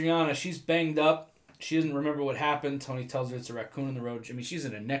see Adriana. She's banged up. She doesn't remember what happened. Tony tells her it's a raccoon in the road. I mean, she's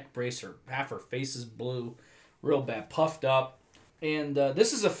in a neck brace. Half her face is blue. Real bad. Puffed up. And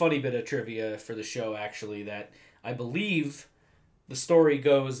this is a funny bit of trivia for the show, actually, that I believe the story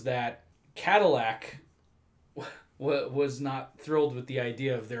goes that Cadillac was not thrilled with the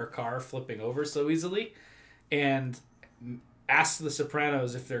idea of their car flipping over so easily, and asked the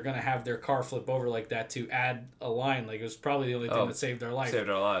Sopranos if they're going to have their car flip over like that to add a line. Like, it was probably the only thing that saved their life. Saved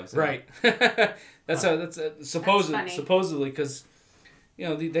our lives. Yeah. Right. That's funny. supposedly, because you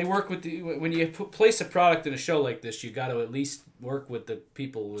know they work with when you place a product in a show like this, you got to at least work with the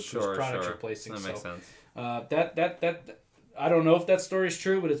people with whose products you're placing. That makes sense. That I don't know if that story is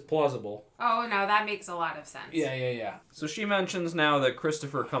true, but it's plausible. Oh, no, that makes a lot of sense. Yeah. So she mentions now that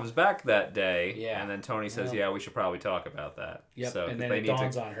Christopher comes back that day, Yeah. and then Tony says, Well. "Yeah, we should probably talk about that." Yep. So, And 'cause then they it need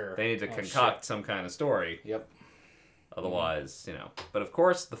dawns to, on her. They need to Oh, concoct some kind of story. Yep. Otherwise, you know. But of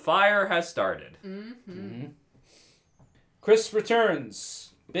course, the fire has started. Mm-hmm. Chris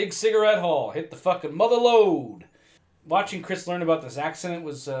returns. Big cigarette haul. Hit the fucking mother load. Watching Chris learn about this accident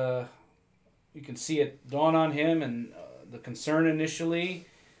was, you can see it dawn on him, and the concern initially.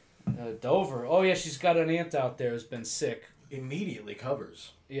 Dover. Oh, yeah, she's got an aunt out there who's been sick. Immediately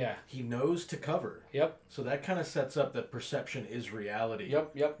covers. Yeah. He knows to cover. Yep. So that kind of sets up that perception is reality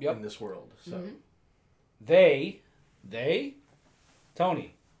Yep. in this world. So They,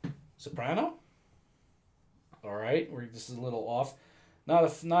 Tony, Soprano. All right, this is a little off. Not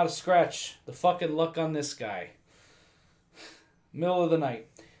a scratch. The fucking luck on this guy. Middle of the night.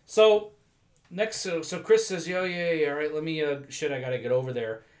 So so Chris says, yeah, all right. Let me. I gotta get over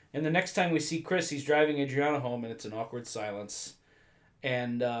there. And the next time we see Chris, he's driving Adriana home, and it's an awkward silence,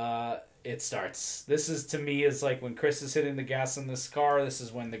 and it starts. This is, to me, is like when Chris is hitting the gas in this car. This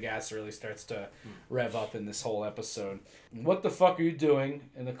is when the gas really starts to rev up in this whole episode. What the fuck are you doing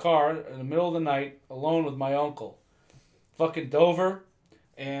in the car in the middle of the night alone with my uncle? Fucking Dover.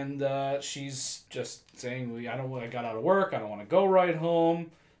 and she's just saying, I got out of work. I don't want to go right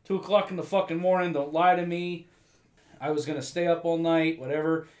home. 2:00 in the fucking morning. Don't lie to me. I was gonna stay up all night.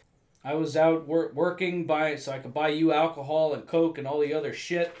 Whatever. I was out working so I could buy you alcohol and Coke and all the other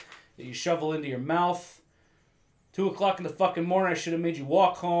shit that you shovel into your mouth. 2:00 in the fucking morning. I should have made you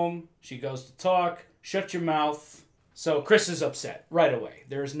walk home. She goes to talk. Shut your mouth. So Chris is upset right away.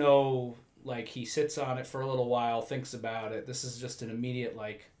 There's no, like, he sits on it for a little while, thinks about it. This is just an immediate,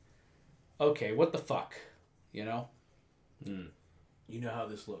 like, okay, what the fuck? You know? You know how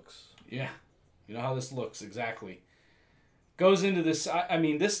this looks. Yeah. You know how this looks, exactly. Goes into this, I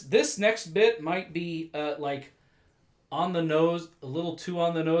mean, this next bit might be, like, on the nose, a little too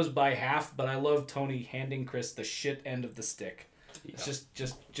on the nose by half, but I love Tony handing Chris the shit end of the stick. Yeah. It's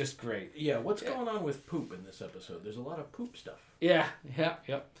just great. Yeah, what's going on with poop in this episode? There's a lot of poop stuff. Yeah.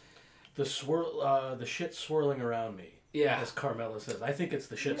 The shit swirling around me. Yeah. As Carmela says. I think it's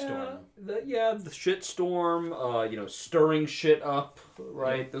the shit storm. The shit storm, stirring shit up,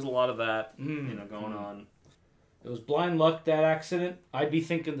 right? Yeah. There's a lot of that, going on. It was blind luck, that accident. I'd be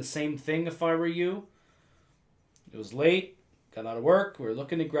thinking the same thing if I were you. It was late, got out of work, we were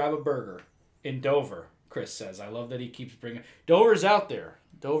looking to grab a burger in Dover, Chris says. I love that he keeps bringing... Dover's out there.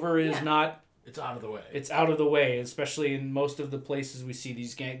 Dover is not... It's out of the way. It's out of the way, especially in most of the places we see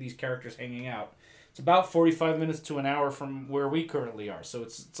these characters hanging out. It's about 45 minutes to an hour from where we currently are, so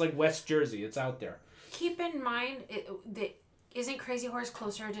it's like West Jersey. It's out there. Keep in mind, isn't Crazy Horse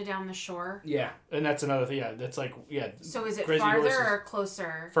closer to down the shore? Yeah, and that's another thing. Yeah, that's like, So is it Crazy farther or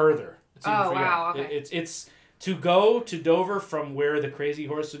closer? Further. It's wow, okay. It's to go to Dover from where the Crazy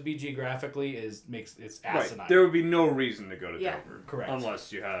Horse would be geographically it's asinine. Right. There would be no reason to go to Dover. Correct.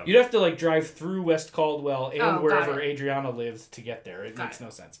 Unless you have... You'd have to like drive through West Caldwell and wherever Adriana lives to get there. It makes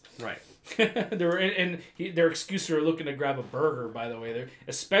no sense. Right. Their excuse for looking to grab a burger, by the way,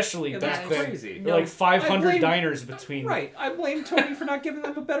 especially back then. Crazy. There are like 500 diners between. Right. I blame Tony for not giving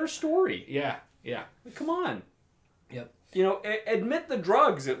them a better story. Yeah. Come on. Yep. Admit the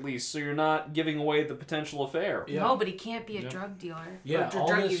drugs at least, so you're not giving away the potential affair. Yeah. No, but he can't be a drug dealer. Yeah, or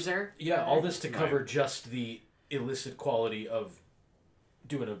drug user. Yeah, all this to cover just the illicit quality of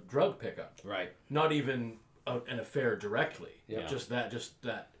doing a drug pickup. Right. Not even an affair directly. Yep. Just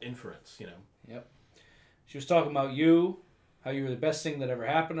that inference, Yep. She was talking about you, how you were the best thing that ever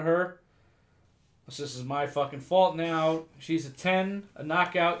happened to her. This is my fucking fault now. She's a 10, a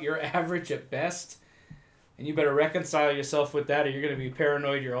knockout, you're average at best. And you better reconcile yourself with that or you're going to be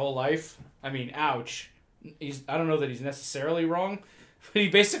paranoid your whole life. I mean, ouch. I don't know that he's necessarily wrong, but he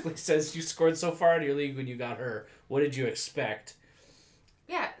basically says you scored so far out of your league when you got her. What did you expect?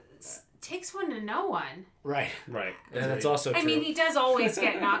 Yeah, takes one to know one. Right. Yeah, that's also true. I mean, he does always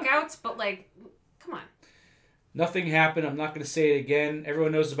get knockouts, but like, come on. Nothing happened. I'm not going to say it again.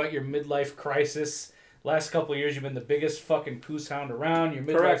 Everyone knows about your midlife crisis. Last couple of years, you've been the biggest fucking poos hound around. Your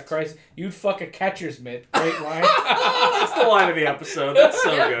midlife crisis. You'd fuck a catcher's mitt. Great line. That's the line of the episode. That's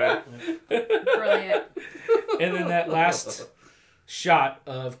so good. Brilliant. And then that last shot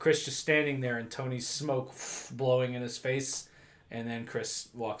of Chris just standing there and Tony's smoke blowing in his face. And then Chris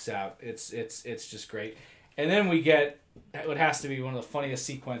walks out. It's just great. And then we get what has to be one of the funniest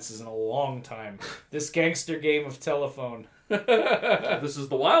sequences in a long time. This gangster game of telephone. This is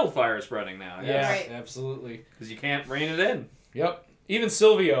the wildfire spreading now. Yeah, right. Absolutely. Because you can't rein it in. Yep. Even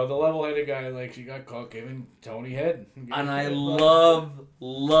Silvio, the level-headed guy, like, she got caught giving Tony head. And I love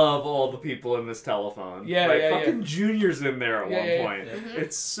all the people in this telephone. Yeah. Fucking Junior's in there at one point. Yeah. Mm-hmm.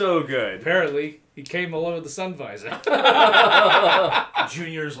 It's so good. Apparently, he came along with the sun visor.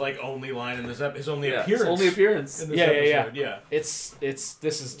 Junior's like only line in this episode. His only appearance. His only appearance. In this episode. Yeah.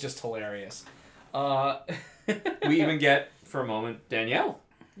 This is just hilarious. We even get, for a moment, Danielle.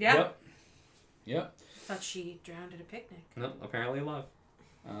 Yeah. Yep. Thought she drowned at a picnic. No, apparently love.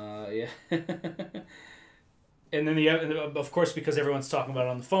 Yeah. And then of course, because everyone's talking about it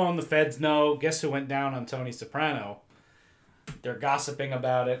on the phone, the feds know. Guess who went down on Tony Soprano? They're gossiping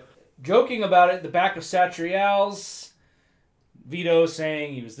about it, joking about it. The back of Satrial's. Vito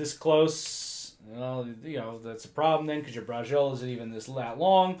saying he was this close. Well, that's a problem then because your brajol isn't even that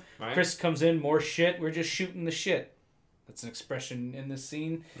long. Right. Chris comes in, more shit. We're just shooting the shit. That's an expression in this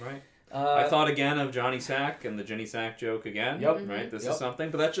scene. Right. I thought again of Johnny Sack and the Jenny Sack joke again. Yep. Right. This is something,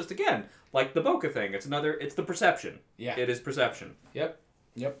 but that's just again like the Boca thing. It's the perception. Yeah. It is perception. Yep.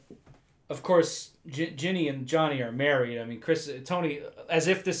 Of course, Ginny and Johnny are married. I mean, Tony, as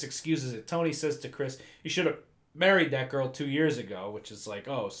if this excuses it. Tony says to Chris, "You should have married that girl 2 years ago," which is like,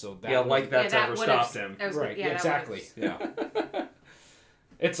 oh, so that that's ever stopped him. Right. Exactly. Yeah.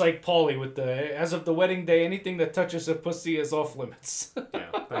 It's like Paulie with the, as of the wedding day, anything that touches a pussy is off limits.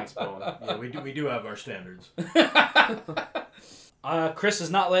 Yeah, thanks, Paulie. Yeah, we do have our standards. Chris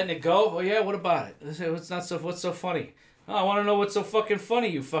is not letting it go. Oh yeah, what about it? What's so funny? Oh, I want to know what's so fucking funny,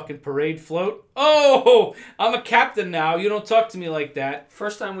 you fucking parade float. Oh, I'm a captain now. You don't talk to me like that.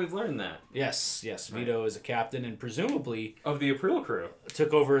 First time we've learned that. Yes. Vito is a captain and presumably Of the April crew.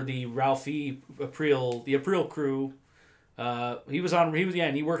 took over the Ralphie April crew. He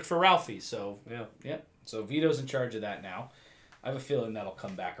worked for Ralphie, so Yeah. So Vito's in charge of that now. I have a feeling that'll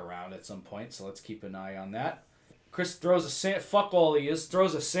come back around at some point, so let's keep an eye on that. Chris throws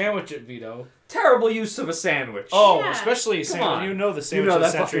throws a sandwich at Vito. Terrible use of a sandwich. Oh, Yeah. especially a Come sandwich. on. You know the sandwich. You know at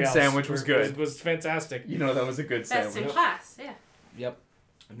that Century fucking House sandwich was good. Was fantastic. You know that was a good Best in sandwich. class, yeah. Yep.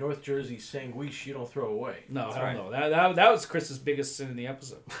 North Jersey sandwich you don't throw away. No, That's hell right. no. That was Chris's biggest sin in the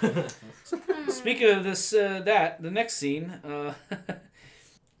episode. Speaking of this, the next scene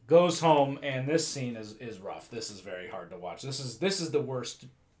goes home, and this scene is rough. This is very hard to watch. This is the worst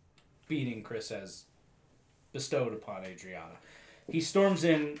beating Chris has bestowed upon Adriana. He storms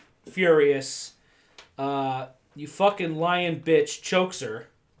in furious. You fucking lying bitch, chokes her.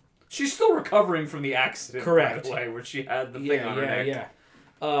 She's still recovering from the accident, Correct. by the way, where she had the thing on her neck.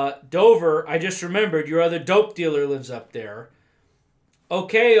 Dover, I just remembered your other dope dealer lives up there.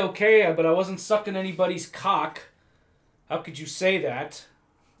 Okay, but I wasn't sucking anybody's cock. How could you say that?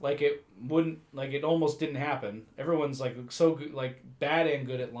 Like it almost didn't happen. Everyone's like so good, like bad and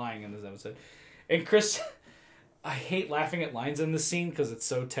good at lying in this episode. And Chris, I hate laughing at lines in this scene because it's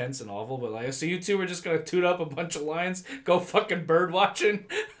so tense and awful. But like, so you two are just gonna toot up a bunch of lines, go fucking bird watching.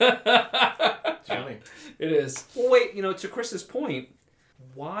 It's funny. It is. Well, wait, to Chris's point,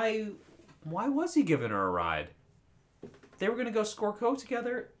 why was he giving her a ride? They were gonna go score coke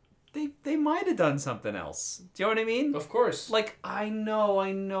together. They might have done something else. Do you know what I mean? Of course. Like, I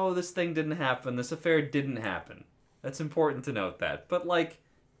know this thing didn't happen. This affair didn't happen. That's important to note that. But, like,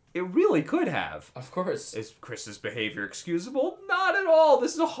 it really could have. Of course. Is Chris's behavior excusable? Not at all.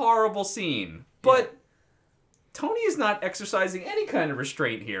 This is a horrible scene. But Tony is not exercising any kind of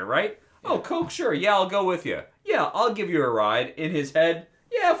restraint here, right? Yeah. Oh, coke, sure. Yeah, I'll go with you. Yeah, I'll give you a ride. In his head,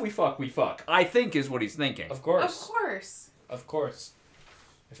 yeah, if we fuck, we fuck. I think is what he's thinking. Of course. Of course. Of course.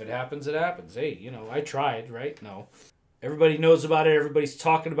 If it happens, it happens. Hey, I tried, right? No. Everybody knows about it. Everybody's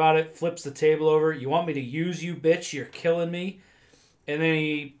talking about it. Flips the table over. You want me to use you, bitch? You're killing me. And then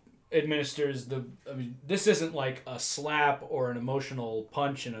he administers this isn't like a slap or an emotional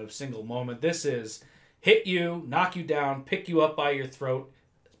punch in a single moment. This is hit you, knock you down, pick you up by your throat,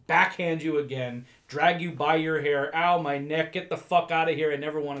 backhand you again, drag you by your hair. Ow, my neck. Get the fuck out of here. I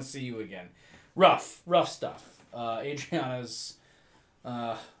never want to see you again. Rough stuff. Adriana's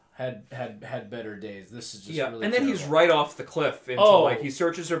had better days. This is just really and then terrible. he's right off the cliff into he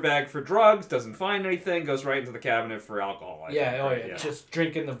searches her bag for drugs, doesn't find anything, goes right into the cabinet for alcohol. I think, right? Just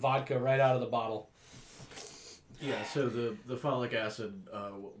drinking the vodka right out of the bottle. Yeah, so the folic acid,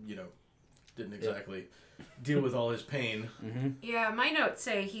 didn't exactly deal with all his pain. Mm-hmm. Yeah, my notes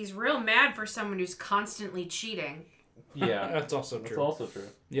say he's real mad for someone who's constantly cheating. Yeah, That's also true. That's also true.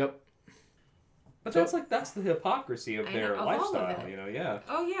 Yep. But that's the hypocrisy of their of all of lifestyle, it. yeah.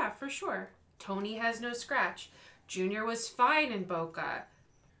 Oh yeah, for sure. Tony has no scratch. Junior was fine in Boca.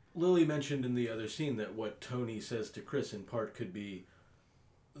 Lily mentioned in the other scene that what Tony says to Chris in part could be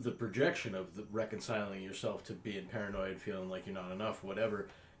the projection of the reconciling yourself to being paranoid, feeling like you're not enough, whatever.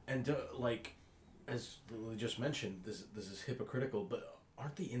 And as Lily just mentioned, this is hypocritical, but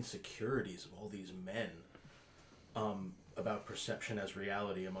aren't the insecurities of all these men about perception as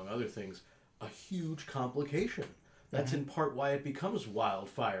reality, among other things, a huge complication? That's in part why it becomes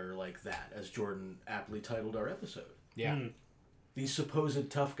Wildfire like that, as Jordan aptly titled our episode. Yeah. These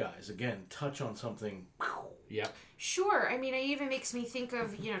supposed tough guys, again, touch on something. Yeah. Sure. I mean, it even makes me think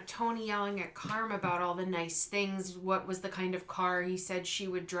of, Tony yelling at Carm about all the nice things. What was the kind of car he said she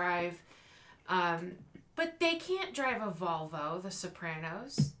would drive. But they can't drive a Volvo, the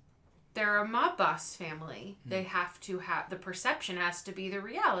Sopranos. They're a mob boss family. They have to have, the perception has to be the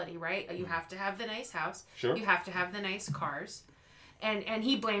reality, right? You have to have the nice house. Sure. You have to have the nice cars. And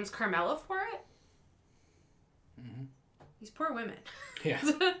he blames Carmela for it. Mm-hmm. These poor women. Yeah.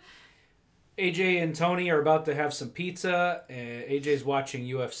 AJ and Tony are about to have some pizza. AJ's watching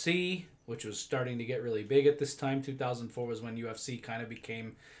UFC, which was starting to get really big at this time. 2004 was when UFC kind of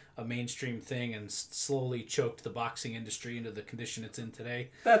became a mainstream thing and slowly choked the boxing industry into the condition it's in today.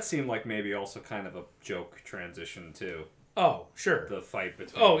 That seemed like maybe also kind of a joke transition too. Oh, sure. The fight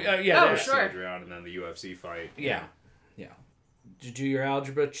between sure. Adrian and then the UFC fight. Yeah. Did you do your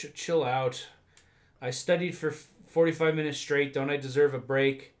algebra? Chill out. I studied for 45 minutes straight. Don't I deserve a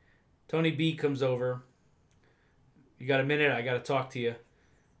break? Tony B comes over. You got a minute? I got to talk to you.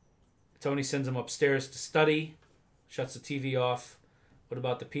 Tony sends him upstairs to study. Shuts the TV off. What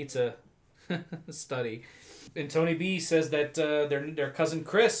about the pizza? Study. And Tony B says that their cousin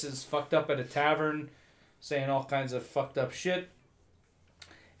Chris is fucked up at a tavern, saying all kinds of fucked up shit.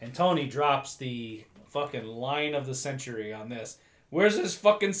 And Tony drops the fucking line of the century on this. Where's his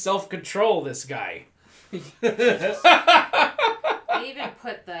fucking self-control, this guy? I even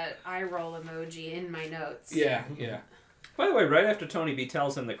put the eye roll emoji in my notes. Yeah. By the way, right after Tony B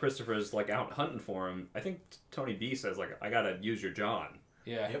tells him that Christopher is like out hunting for him, I think Tony B says like, "I gotta use your John."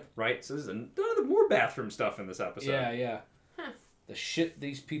 Yeah. Yep. Right. So there's more bathroom stuff in this episode. Yeah. Huh. The shit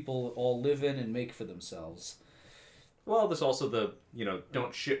these people all live in and make for themselves. Well, there's also the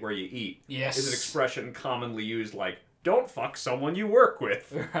don't shit where you eat. Yes. Is an expression commonly used like don't fuck someone you work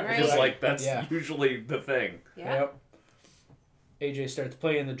with. Right. Because like that's Yeah. usually the thing. Yeah. Yep. AJ starts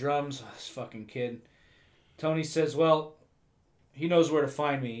playing the drums. Oh, this fucking kid. Tony says, well, he knows where to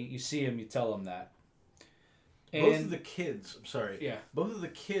find me. You see him, you tell him that. Both of the kids, I'm sorry. Yeah. Both of the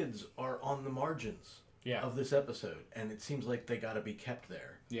kids are on the margins of this episode, and it seems like they got to be kept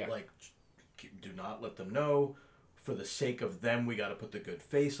there. Yeah. Like, do not let them know. For the sake of them, we got to put the good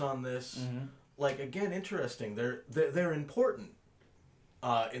face on this. Mm-hmm. Like, again, interesting. They're important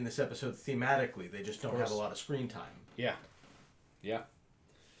in this episode thematically. They just don't have a lot of screen time. Yeah.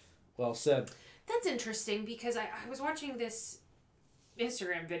 Well said. That's interesting because I was watching this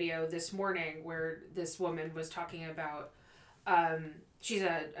Instagram video this morning where this woman was talking about she's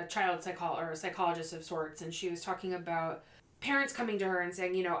a child psychologist of sorts, and she was talking about parents coming to her and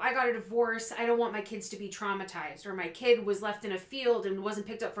saying, I got a divorce, I don't want my kids to be traumatized, or my kid was left in a field and wasn't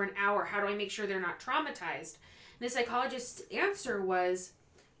picked up for an hour, how do I make sure they're not traumatized? And the psychologist's answer was,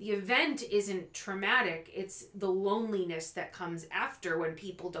 the event isn't traumatic, it's the loneliness that comes after when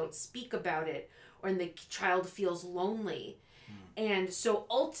people don't speak about it or when the child feels lonely. And so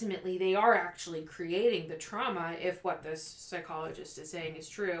ultimately they are actually creating the trauma if what this psychologist is saying is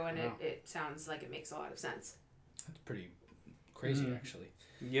true, and Wow. it sounds like it makes a lot of sense. That's pretty crazy, actually.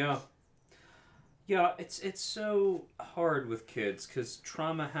 Yeah, it's so hard with kids because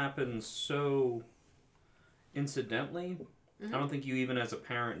trauma happens so incidentally. Mm-hmm. I don't think you even as a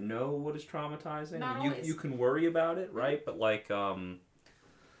parent know what is traumatizing. Not you always. you can worry about it, right? But like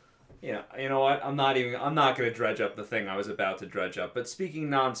you know what? I'm not going to dredge up the thing I was about to dredge up. But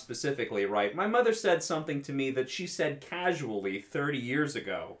speaking non-specifically, right? My mother said something to me that she said casually 30 years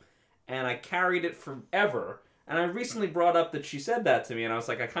ago, and I carried it forever. And I recently brought up that she said that to me, and I was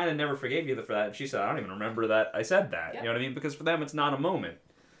like, I kind of never forgave you for that. And she said, I don't even remember that I said that. Yep. You know what I mean? Because for them, it's not a moment.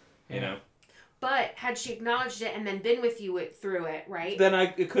 You know? But had she acknowledged it and then been with you through it, right? Then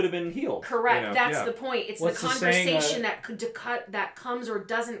it could have been healed. Correct. You know? That's Yeah. the point. It's What's the the saying, conversation that comes or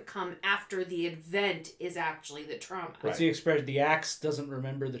doesn't come after the event is actually the trauma. What's the expression? The axe doesn't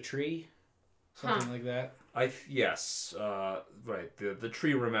remember the tree? Something like that. Yes, right. The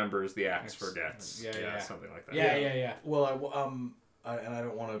tree remembers, the axe forgets. Yeah. Something like that. Yeah. Well, and I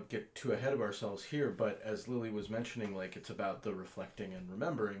don't want to get too ahead of ourselves here, but as Lily was mentioning, like, it's about the reflecting and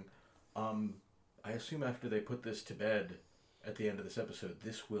remembering. I assume after they put this to bed at the end of this episode,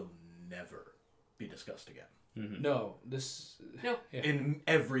 this will never be discussed again. Mm-hmm. No. No. Yeah. In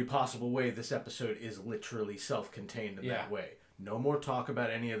every possible way, this episode is literally self-contained in that way. No more talk about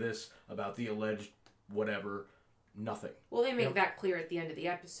any of this, about the alleged whatever, nothing. Well, they make that clear at the end of the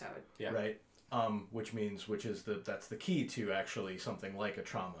episode. Yeah. Right? That's the key to actually something like a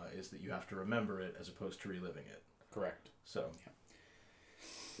trauma, is that you have to remember it as opposed to reliving it. Correct. So,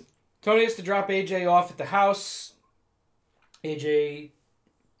 Tony has to drop AJ off at the house. AJ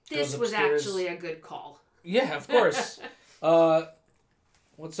This goes was upstairs. actually a good call. Yeah, of course.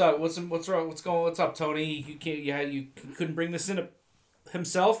 What's up? What's wrong? What's up, Tony? You can't. You couldn't bring this in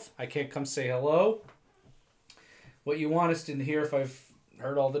himself. I can't come say hello. What you want is to hear if I've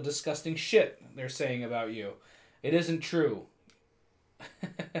heard all the disgusting shit they're saying about you. It isn't true.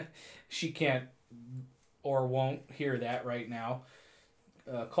 She can't or won't hear that right now.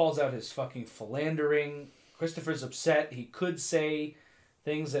 Calls out his fucking philandering. Christopher's upset. He could say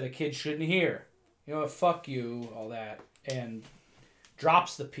things that a kid shouldn't hear. You know what? Fuck you, all that. And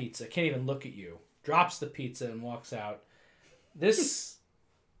drops the pizza. Can't even look at you. Drops the pizza and walks out. This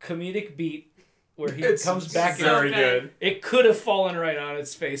comedic beat where he comes back in. Very good. It could have fallen right on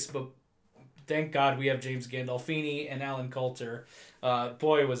its face, but thank God we have James Gandolfini and Alan Coulter.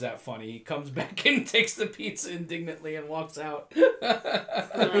 Boy, was that funny. He comes back in, takes the pizza indignantly, and walks out.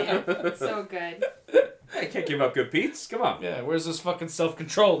 Brilliant. So good. I can't give up good Pete's. Come on. Yeah, where's this fucking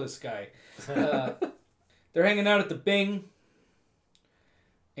self-control, this guy? They're hanging out at the Bing,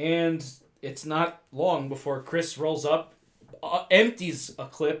 and it's not long before Chris rolls up, empties a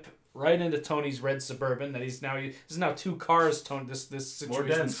clip right into Tony's red Suburban. That this is now 2 cars. Tony, this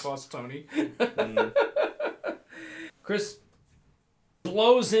situation's cost Tony. Chris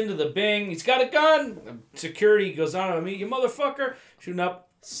blows into the Bing. He's got a gun. Security goes on to meet you, motherfucker. Shooting up.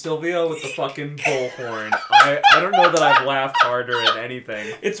 Silvio with the fucking bullhorn. I don't know that I've laughed harder at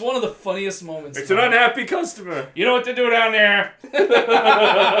anything. It's one of the funniest moments. It's an unhappy customer. You know what to do down there.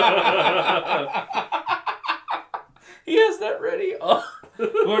 He has that ready. Oh.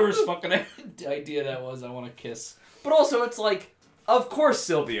 Whoever's fucking idea that was, I want to kiss. But also, it's like, of course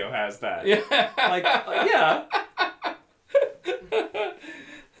Silvio has that. Yeah. Like, yeah.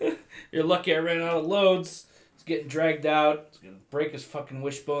 You're lucky I ran out of loads. He's getting dragged out. He's going to break his fucking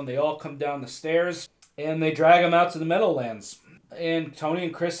wishbone. They all come down the stairs, and they drag him out to the Meadowlands. And Tony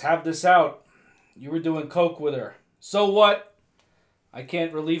and Chris have this out. You were doing coke with her. So what? I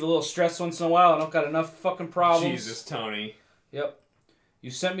can't relieve a little stress once in a while. I don't got enough fucking problems. Jesus, Tony. Yep. You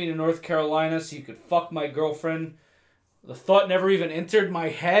sent me to North Carolina so you could fuck my girlfriend. The thought never even entered my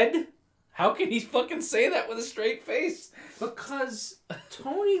head? How can he fucking say that with a straight face? Because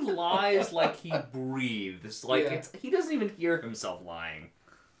Tony lies like he breathes. Like, Yeah. he doesn't even hear himself lying.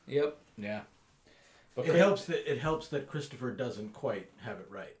 Yep. Yeah. But It helps that Christopher doesn't quite have it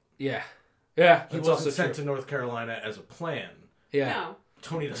right. Yeah. Yeah. He That's wasn't also sent true. to North Carolina as a plan. Yeah. No.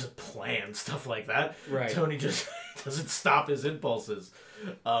 Tony doesn't plan stuff like that. Right. Tony just doesn't stop his impulses.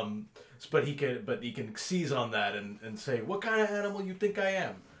 But he can seize on that and say, "What kind of animal you think I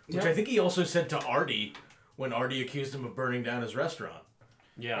am?" Which Yep. I think he also said to Artie when Artie accused him of burning down his restaurant.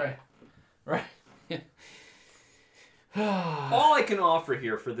 Yeah. Right. All I can offer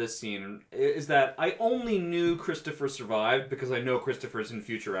here for this scene is that I only knew Christopher survived because I know Christopher's in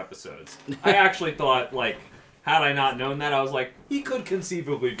future episodes. I actually thought, like, had I not known that, I was like, he could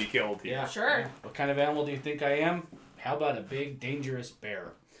conceivably be killed here. Yeah. Sure. What kind of animal do you think I am? How about a big, dangerous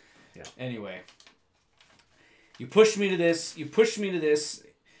bear? Yeah. Anyway. You push me to this.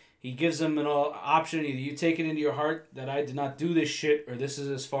 He gives him an option. Either you take it into your heart that I did not do this shit, or this is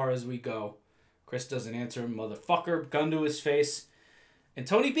as far as we go. Chris doesn't answer him. Motherfucker, gun to his face. And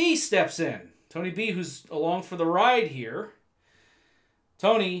Tony B steps in. Tony B, who's along for the ride here.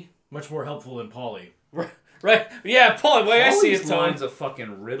 Tony. Much more helpful than Paulie. Right. Yeah, Paul, the way I see it, Paulie's Tony. line's a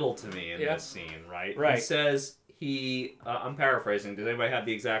fucking riddle to me in this scene, right? Right. He says I'm paraphrasing. Does anybody have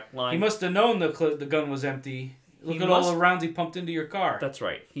the exact line? He must have known the gun was empty. Look He at all must- the rounds he pumped into your car. That's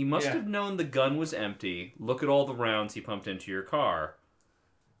right. He must have known the gun was empty. Look at all the rounds he pumped into your car.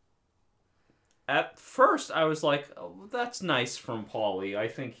 At first, I was like, oh, that's nice from Paulie. I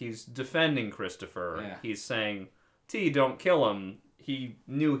think he's defending Christopher. Yeah. He's saying, T, don't kill him. He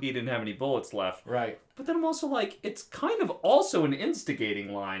knew he didn't have any bullets left. Right. But then I'm also like, it's kind of also an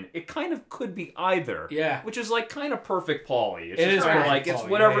instigating line. It kind of could be either. Yeah. Which is like kind of perfect Paulie. It's It just is kind of perfect like, it's Paulie.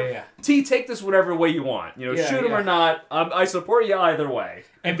 whatever. Yeah. T, take this whatever way you want. You know, Yeah, shoot him yeah. or not. I support you either way.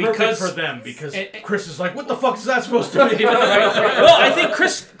 And Perfect because for them, because and- Chris is like, "What the fuck is that supposed to be?" Well, I think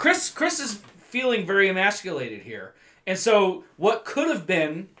Chris is feeling very emasculated here. And so what could have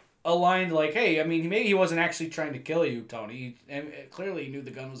been a line like, hey, I mean, maybe he wasn't actually trying to kill you, Tony. And clearly he knew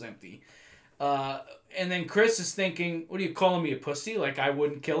the gun was empty. And then Chris is thinking, what are you calling me, a pussy? Like I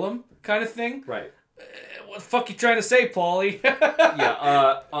wouldn't kill him kind of thing? Right. What the fuck you trying to say, Paulie?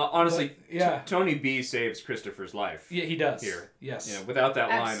 Yeah, honestly, But, yeah. Tony B saves Christopher's life. Yeah, he does. Here. Yes. You know, without that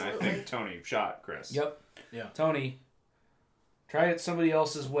line, I Absolutely. think Tony shot Chris. Yep. Yeah. Tony, try it somebody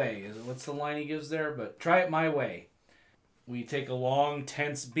else's way. What's the line he gives there? But try it my way. We take a long,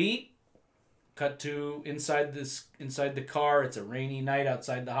 tense beat. Cut to inside the car. It's a rainy night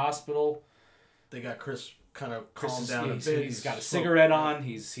outside the hospital. They got Chris kind of Chris calmed is- down a he's- bit. He's got a Smoke- cigarette on.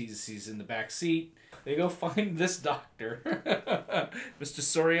 He's in the back seat. They go find this doctor, Mr.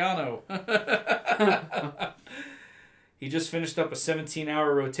 Soriano. He just finished up a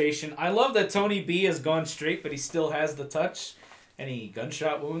 17-hour rotation. I love that Tony B has gone straight, but he still has the touch. Any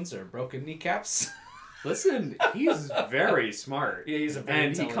gunshot wounds or broken kneecaps? Listen, he's very smart. Yeah, he's a very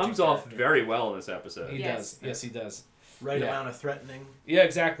And he intelligent comes off character. very well in this episode. He Yes. does. Yes, he does. Right Yeah. amount of threatening. Yeah,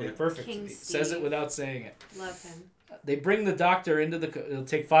 exactly. Yeah. Perfect. King He says it speed. without saying it. Love him. They bring the doctor into the... It'll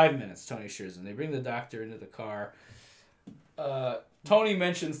take 5 minutes, Tony assures him. They bring the doctor into the car. Tony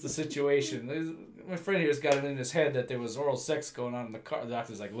mentions the situation. My friend here's got it in his head that there was oral sex going on in the car. The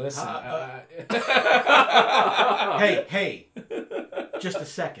doctor's like, listen... Hey, just a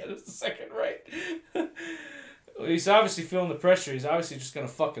second. Just a second, right? Well, he's obviously feeling the pressure. He's obviously just going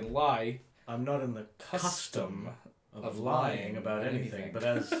to fucking lie. I'm not in the custom of lying about anything, but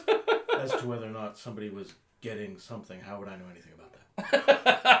as As to whether or not somebody was getting something, how would I know anything about that?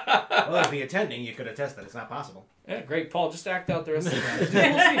 Well, as the attending, you could attest that it's not possible. Yeah, great, Paul. Just act out the rest of the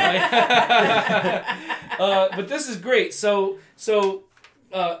time. But this is great. So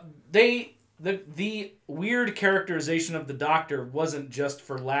the weird characterization of the Doctor wasn't just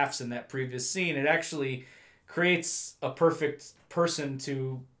for laughs in that previous scene. It actually creates a perfect person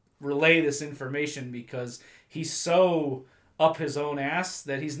to relay this information because he's so up his own ass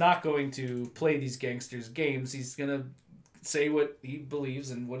that he's not going to play these gangsters' games. He's going to say what he believes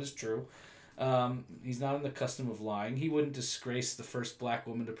and what is true. He's not in the custom of lying. He wouldn't disgrace the first black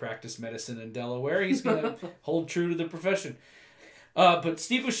woman to practice medicine in Delaware. He's going to hold true to the profession. But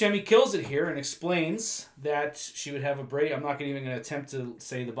Steve Buscemi kills it here and explains that she would have I'm not even going to attempt to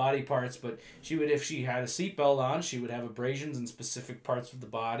say the body parts, but she would, if she had a seatbelt on, she would have abrasions in specific parts of the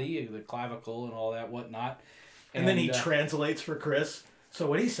body, the clavicle and all that whatnot. And then he translates for Chris. So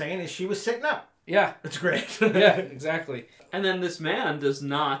what he's saying is she was sitting up. Yeah. That's great. Yeah, exactly. And then this man does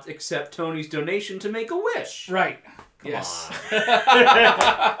not accept Tony's donation to make a wish. Right. Come yes. on.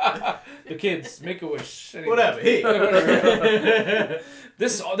 The kids, make a wish. Anyway. Whatever. Hey.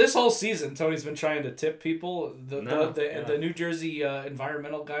 This whole season, Tony's been trying to tip people. The New Jersey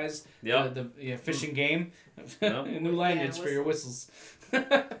environmental guys. Yeah. The fishing game. Yep. New language for your whistles. What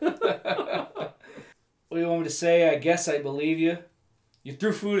do you want me to say? I guess I believe you. You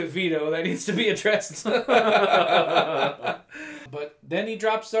threw food at Vito. That needs to be addressed. But then he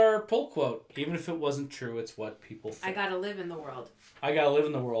drops our pull quote. Even if it wasn't true, it's what people think. I gotta live in the world. I gotta live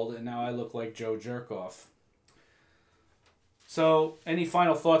in the world, and now I look like Joe Jerkoff. So, any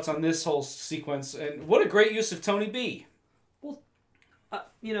final thoughts on this whole sequence? And what a great use of Tony B. Well,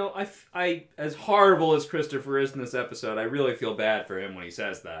 I as horrible as Christopher is in this episode, I really feel bad for him when he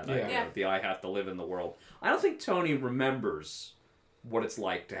says that. Yeah. I have to live in the world. I don't think Tony remembers what it's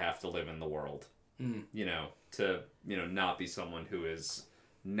like to have to live in the world. Mm. To not be someone who is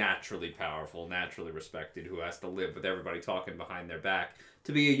naturally powerful, naturally respected, who has to live with everybody talking behind their back.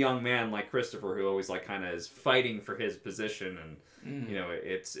 To be a young man like Christopher, who always kind of is fighting for his position, and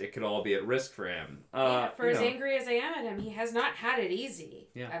it could all be at risk for him. For as angry as I am at him, he has not had it easy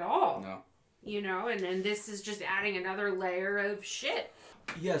at all. No. And this is just adding another layer of shit.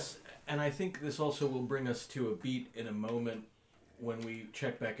 Yes, and I think this also will bring us to a beat in a moment when we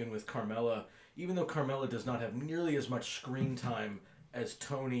check back in with Carmela. Even though Carmela does not have nearly as much screen time as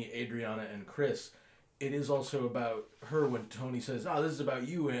Tony, Adriana, and Chris, it is also about her when Tony says, this is about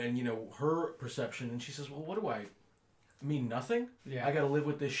you, and, her perception. And she says, well, what do I mean? Nothing? Yeah. I got to live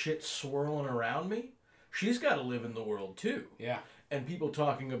with this shit swirling around me? She's got to live in the world, too. Yeah. And people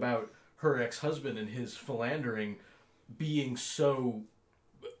talking about her ex-husband and his philandering being so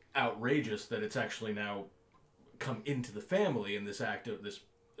outrageous that it's actually now come into the family in this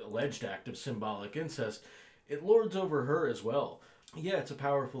alleged act of symbolic incest, it lords over her as well. Yeah, it's a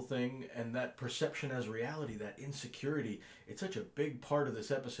powerful thing, and that perception as reality, that insecurity, it's such a big part of this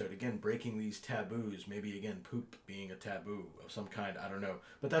episode. Again, breaking these taboos, maybe again, poop being a taboo of some kind, I don't know.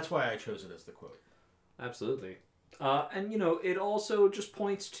 But that's why I chose it as the quote. Absolutely. And it also just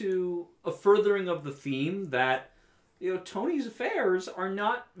points to a furthering of the theme that, Tony's affairs are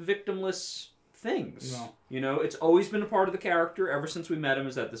not victimless things. No. It's always been a part of the character ever since we met him,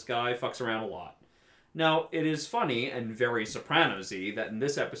 is that this guy fucks around a lot. Now, it is funny and very Sopranos-y that in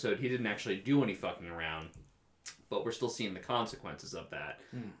this episode he didn't actually do any fucking around, but we're still seeing the consequences of that.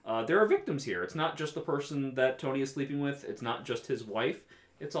 There are victims here. It's not just the person that Tony is sleeping with. It's not just his wife.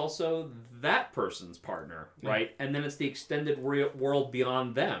 It's also that person's partner, right? And then it's the extended world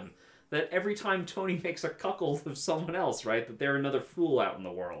beyond them. That every time Tony makes a cuckold of someone else, right, that they're another fool out in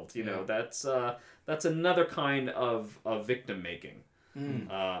the world. That's another kind of victim making. And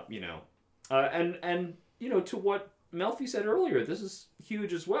to what Melfi said earlier, this is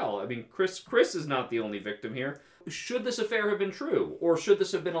huge as well. I mean, Chris is not the only victim here. Should this affair have been true, or should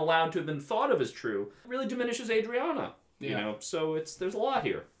this have been allowed to have been thought of as true, it really diminishes Adriana. So there's a lot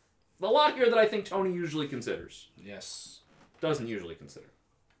here. A lot here that I think Tony usually considers. Yes. Doesn't usually consider.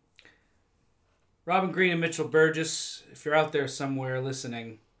 Robin Green and Mitchell Burgess, if you're out there somewhere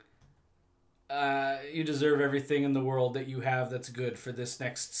listening, you deserve everything in the world that you have that's good for this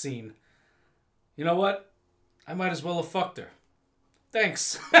next scene. You know what? I might as well have fucked her.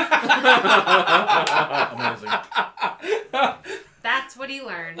 Thanks. Amazing. That's what he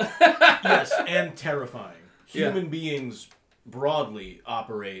learned. Yes, and terrifying. Human beings broadly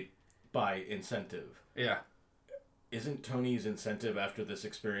operate by incentive. Yeah. isn't Tony's incentive after this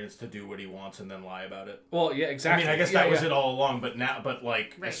experience to do what he wants and then lie about it? Well, yeah, exactly. I mean, I guess that was it all along, but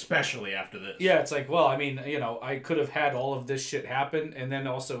Right. especially after this. Yeah, it's like, well, I mean, I could have had all of this shit happen and then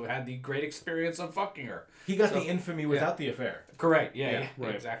also had the great experience of fucking her. He got the infamy without the affair. Correct. Yeah,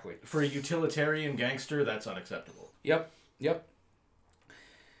 right. Exactly. For a utilitarian gangster, that's unacceptable. Yep.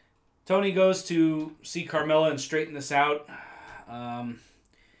 Tony goes to see Carmela and straighten this out.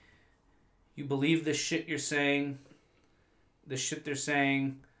 You believe this shit you're saying? The shit they're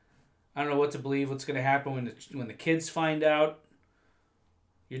saying? I don't know what to believe. What's going to happen when the kids find out?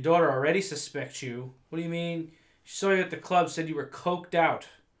 Your daughter already suspects you. What do you mean? She saw you at the club, said you were coked out.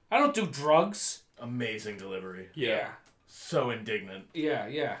 I don't do drugs. Amazing delivery. Yeah. So indignant.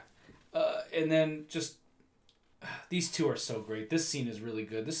 Yeah. And then just... These two are so great. This scene is really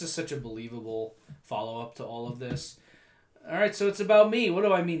good. This is such a believable follow-up to all of this. All right, so it's about me. What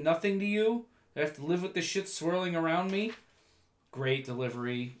do I mean? Nothing to you? I have to live with this shit swirling around me? Great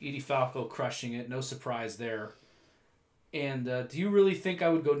delivery. Edie Falco crushing it. No surprise there. And do you really think I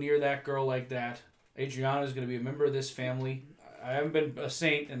would go near that girl like that? Adriana's going to be a member of this family. I haven't been a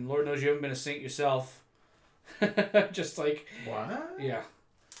saint, and Lord knows you haven't been a saint yourself. Just like... What? Yeah.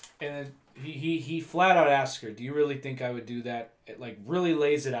 And then he flat out asks her, do you really think I would do that? It like really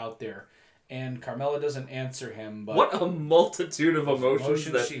lays it out there. And Carmela doesn't answer him. But what a multitude of emotions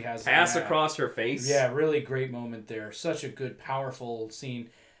that she has pass across her face. Yeah, really great moment there. Such a good, powerful scene.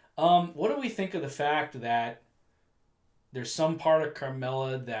 What do we think of the fact that there's some part of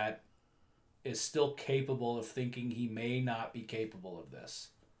Carmela that is still capable of thinking he may not be capable of this?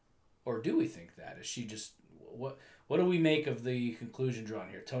 Or do we think that? Is she just... What do we make of the conclusion drawn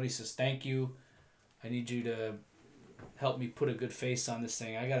here? Tony says, thank you. I need you to help me put a good face on this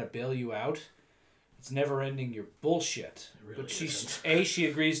thing. I got to bail you out. It's never ending your bullshit. Really but she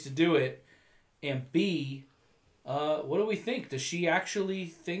agrees to do it. And B, what do we think? Does she actually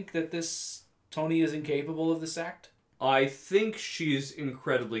think that this Tony is incapable of this act? I think she's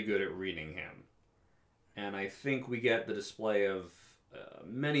incredibly good at reading him. And I think we get the display of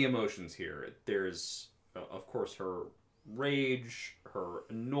many emotions here. There's... of course, her rage, her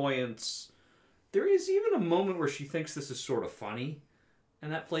annoyance. There is even a moment where she thinks this is sort of funny,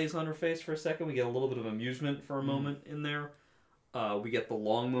 and that plays on her face for a second. We get a little bit of amusement for a moment in there. We get the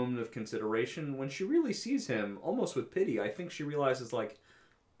long moment of consideration. When she really sees him, almost with pity, I think she realizes, like,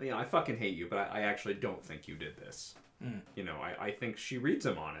 I fucking hate you, but I actually don't think you did this. I think she reads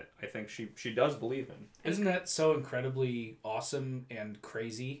him on it. I think she does believe him. Isn't that so incredibly awesome and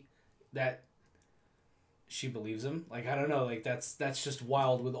crazy that... she believes him? Like, I don't know, like that's just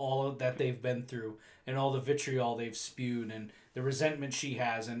wild with all of that they've been through and all the vitriol they've spewed and the resentment she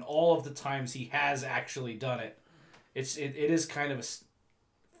has and all of the times he has actually done it. It is kind of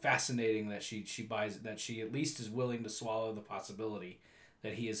fascinating that she buys it, that she at least is willing to swallow the possibility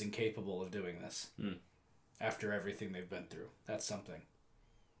that he is incapable of doing this after everything they've been through. That's something.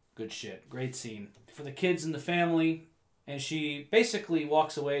 Good shit. Great scene. For the kids and the family... And she basically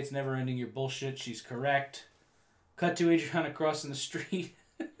walks away. It's never ending your bullshit. She's correct. Cut to Adriana crossing the street.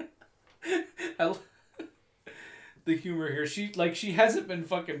 The humor here. She hasn't been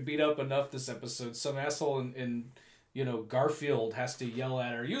fucking beat up enough this episode. Some asshole in Garfield has to yell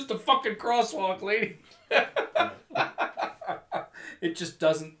at her, use the fucking crosswalk, lady. It just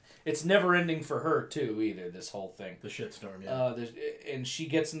doesn't... It's never ending for her, too, either, this whole thing. The shitstorm, yeah. And she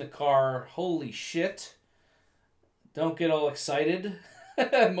gets in the car. Holy shit. Don't get all excited.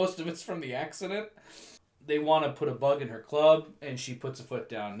 Most of it's from the accident. They want to put a bug in her club, and she puts a foot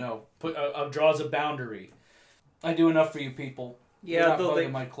down. No, draws a boundary. I do enough for you people. Yeah, not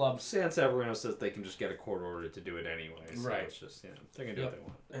bugging my club. San Severino says they can just get a court order to do it anyway. So right. It's just, they're going to do what they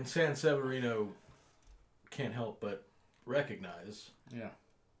want. And San Severino can't help but recognize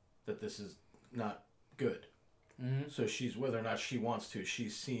that this is not good. Mm-hmm. So she's, whether or not she wants to,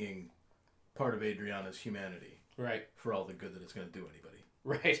 she's seeing part of Adriana's humanity. Right. For all the good that it's going to do anybody.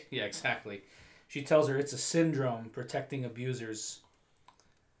 Right. Yeah, exactly. She tells her it's a syndrome protecting abusers.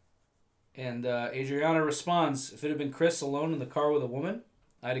 And Adriana responds, if it had been Chris alone in the car with a woman,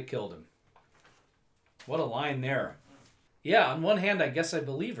 I'd have killed him. What a line there. Yeah, on one hand, I guess I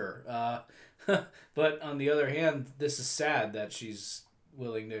believe her. But on the other hand, this is sad that she's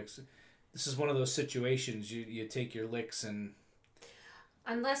willing to... This is one of those situations you take your licks and...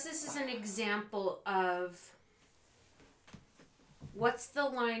 Unless this is an example of... What's the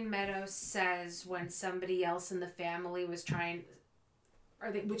line Meadows says when somebody else in the family was trying...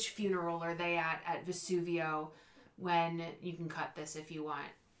 Which funeral are they at Vesuvio when... You can cut this if you want.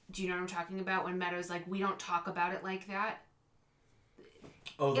 Do you know what I'm talking about? When Meadows, we don't talk about it like that.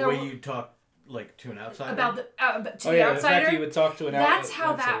 Oh, the way you talk like to an outsider. About the to Oh the yeah, the outsider. fact he would talk to an That's out-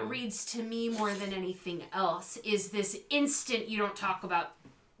 how outsider. that reads to me more than anything else. Is this instant you don't talk about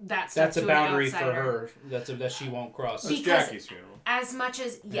that stuff That's to a boundary an for outsider. her. That she won't cross. That's Because- Jackie's funeral. As much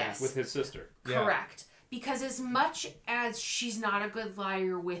as yes, With his sister. Yeah. correct. Because as much as she's not a good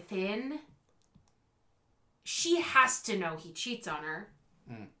liar within, she has to know he cheats on her.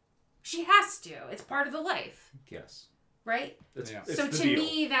 Mm. She has to. It's part of the life, Yes. right? It's, Yeah. it's So the to deal.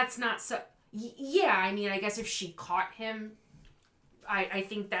 me, that's not so. Yeah, I mean, I guess if she caught him, I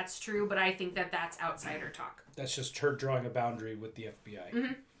think that's true, but I think that's outsider talk. That's just her drawing a boundary with the FBI.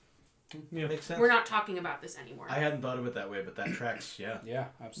 Mm-hmm. Yeah. Makes sense. We're not talking about this anymore. I hadn't thought of it that way, but that tracks. Yeah. Yeah,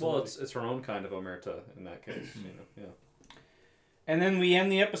 absolutely. Well, it's her own kind of omerta in that case. Yeah. And then we end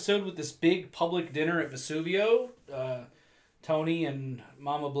the episode with this big public dinner at Vesuvio. Tony and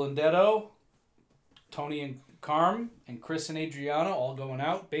Mama Blundetto, Tony and Carm, and Chris and Adriana all going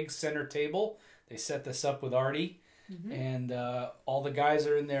out. Big center table. They set this up with Artie. Mm-hmm. And all the guys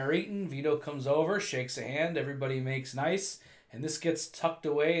are in there eating. Vito comes over, shakes a hand. Everybody makes nice. And this gets tucked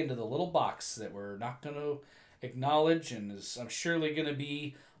away into the little box that we're not going to acknowledge and is I'm surely going to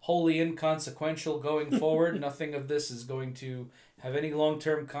be wholly inconsequential going forward. Nothing of this is going to have any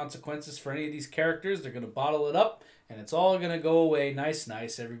long-term consequences for any of these characters. They're going to bottle it up, and it's all going to go away nice.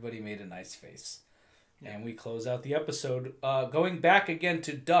 Everybody made a nice face. And we close out the episode. Going back again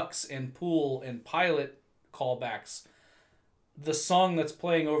to Ducks and Pool and pilot callbacks. The song that's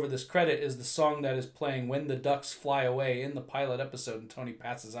playing over this credit is the song that is playing when the ducks fly away in the pilot episode and Tony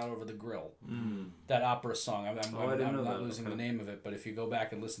passes out over the grill. That opera song. I'm I didn't know not that. losing Okay. the name of it, but if you go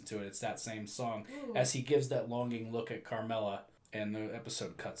back and listen to it, it's that same song Ooh. as he gives that longing look at Carmela and the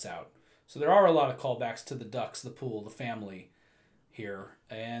episode cuts out. So there are a lot of callbacks to the ducks, the pool, the family here.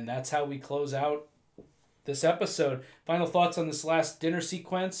 And that's how we close out this episode. Final thoughts on this last dinner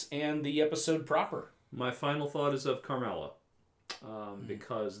sequence and the episode proper. My final thought is of Carmela.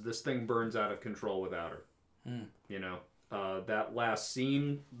 Because this thing burns out of control without her. You know, that last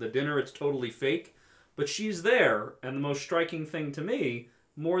scene, the dinner, it's totally fake, but she's there. And the most striking thing to me,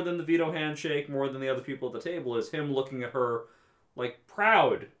 more than the Vito handshake, more than the other people at the table, is him looking at her like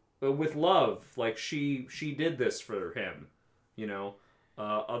proud, with love, like she did this for him. You know,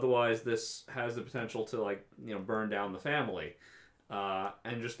 otherwise this has the potential to like burn down the family,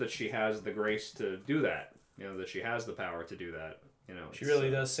 and just that she has the grace to do that. You know, that she has the power to do that. You know, She really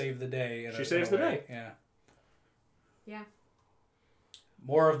does save the day. She saves the day. Yeah. Yeah.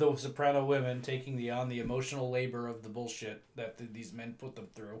 More of the soprano women taking on the emotional labor of the bullshit that these men put them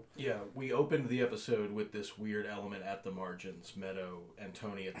through. Yeah, we opened the episode with this weird element at the margins, Meadow and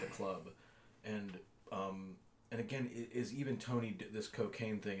Tony at the club, and again, is even Tony, this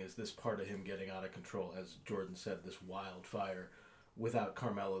cocaine thing, is this part of him getting out of control, as Jordan said, this wildfire, without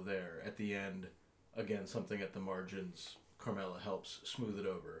Carmela there. At the end, again, something at the margins, Carmela helps smooth it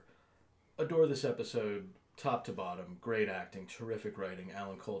over. Adore this episode, top to bottom, great acting, terrific writing,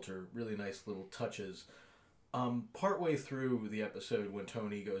 Alan Coulter, really nice little touches. Partway through the episode, when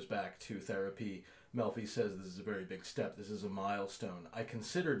Tony goes back to therapy, Melfi says this is a very big step, this is a milestone. I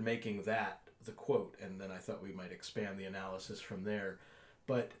considered making that the quote, and then I thought we might expand the analysis from there.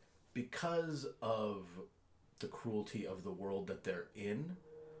 But because of the cruelty of the world that they're in,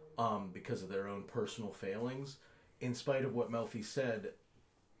 because of their own personal failings, in spite of what Melfi said,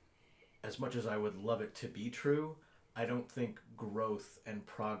 as much as I would love it to be true, I don't think growth and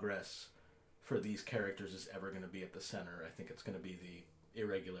progress for these characters is ever going to be at the center. I think it's going to be the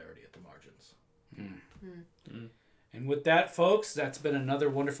irregularity at the margins. And with that, folks, that's been another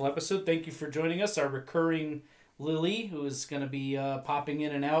wonderful episode. Thank you for joining us. Our recurring Lily, who is going to be popping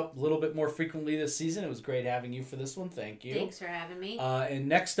in and out a little bit more frequently this season. It was great having you for this one. Thank you. Thanks for having me. And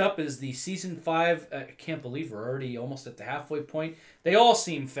next up is the season 5. I can't believe we're already almost at the halfway point. They all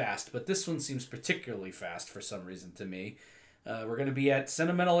seem fast, but this one seems particularly fast for some reason to me. We're going to be at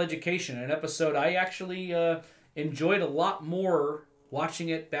Sentimental Education, an episode I actually enjoyed a lot more watching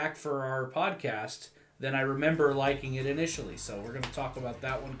it back for our podcast than I remember liking it initially. So we're going to talk about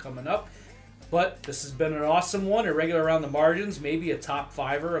that one coming up. But this has been an awesome one, a regular around the margins, maybe a top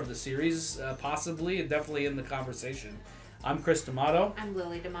 5er of the series, possibly, and definitely in the conversation. I'm Chris D'Amato. I'm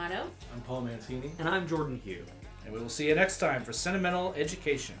Lily D'Amato. I'm Paul Mancini. And I'm Jordan Hugh. And we will see you next time for Sentimental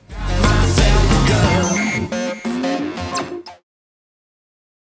Education. Girl,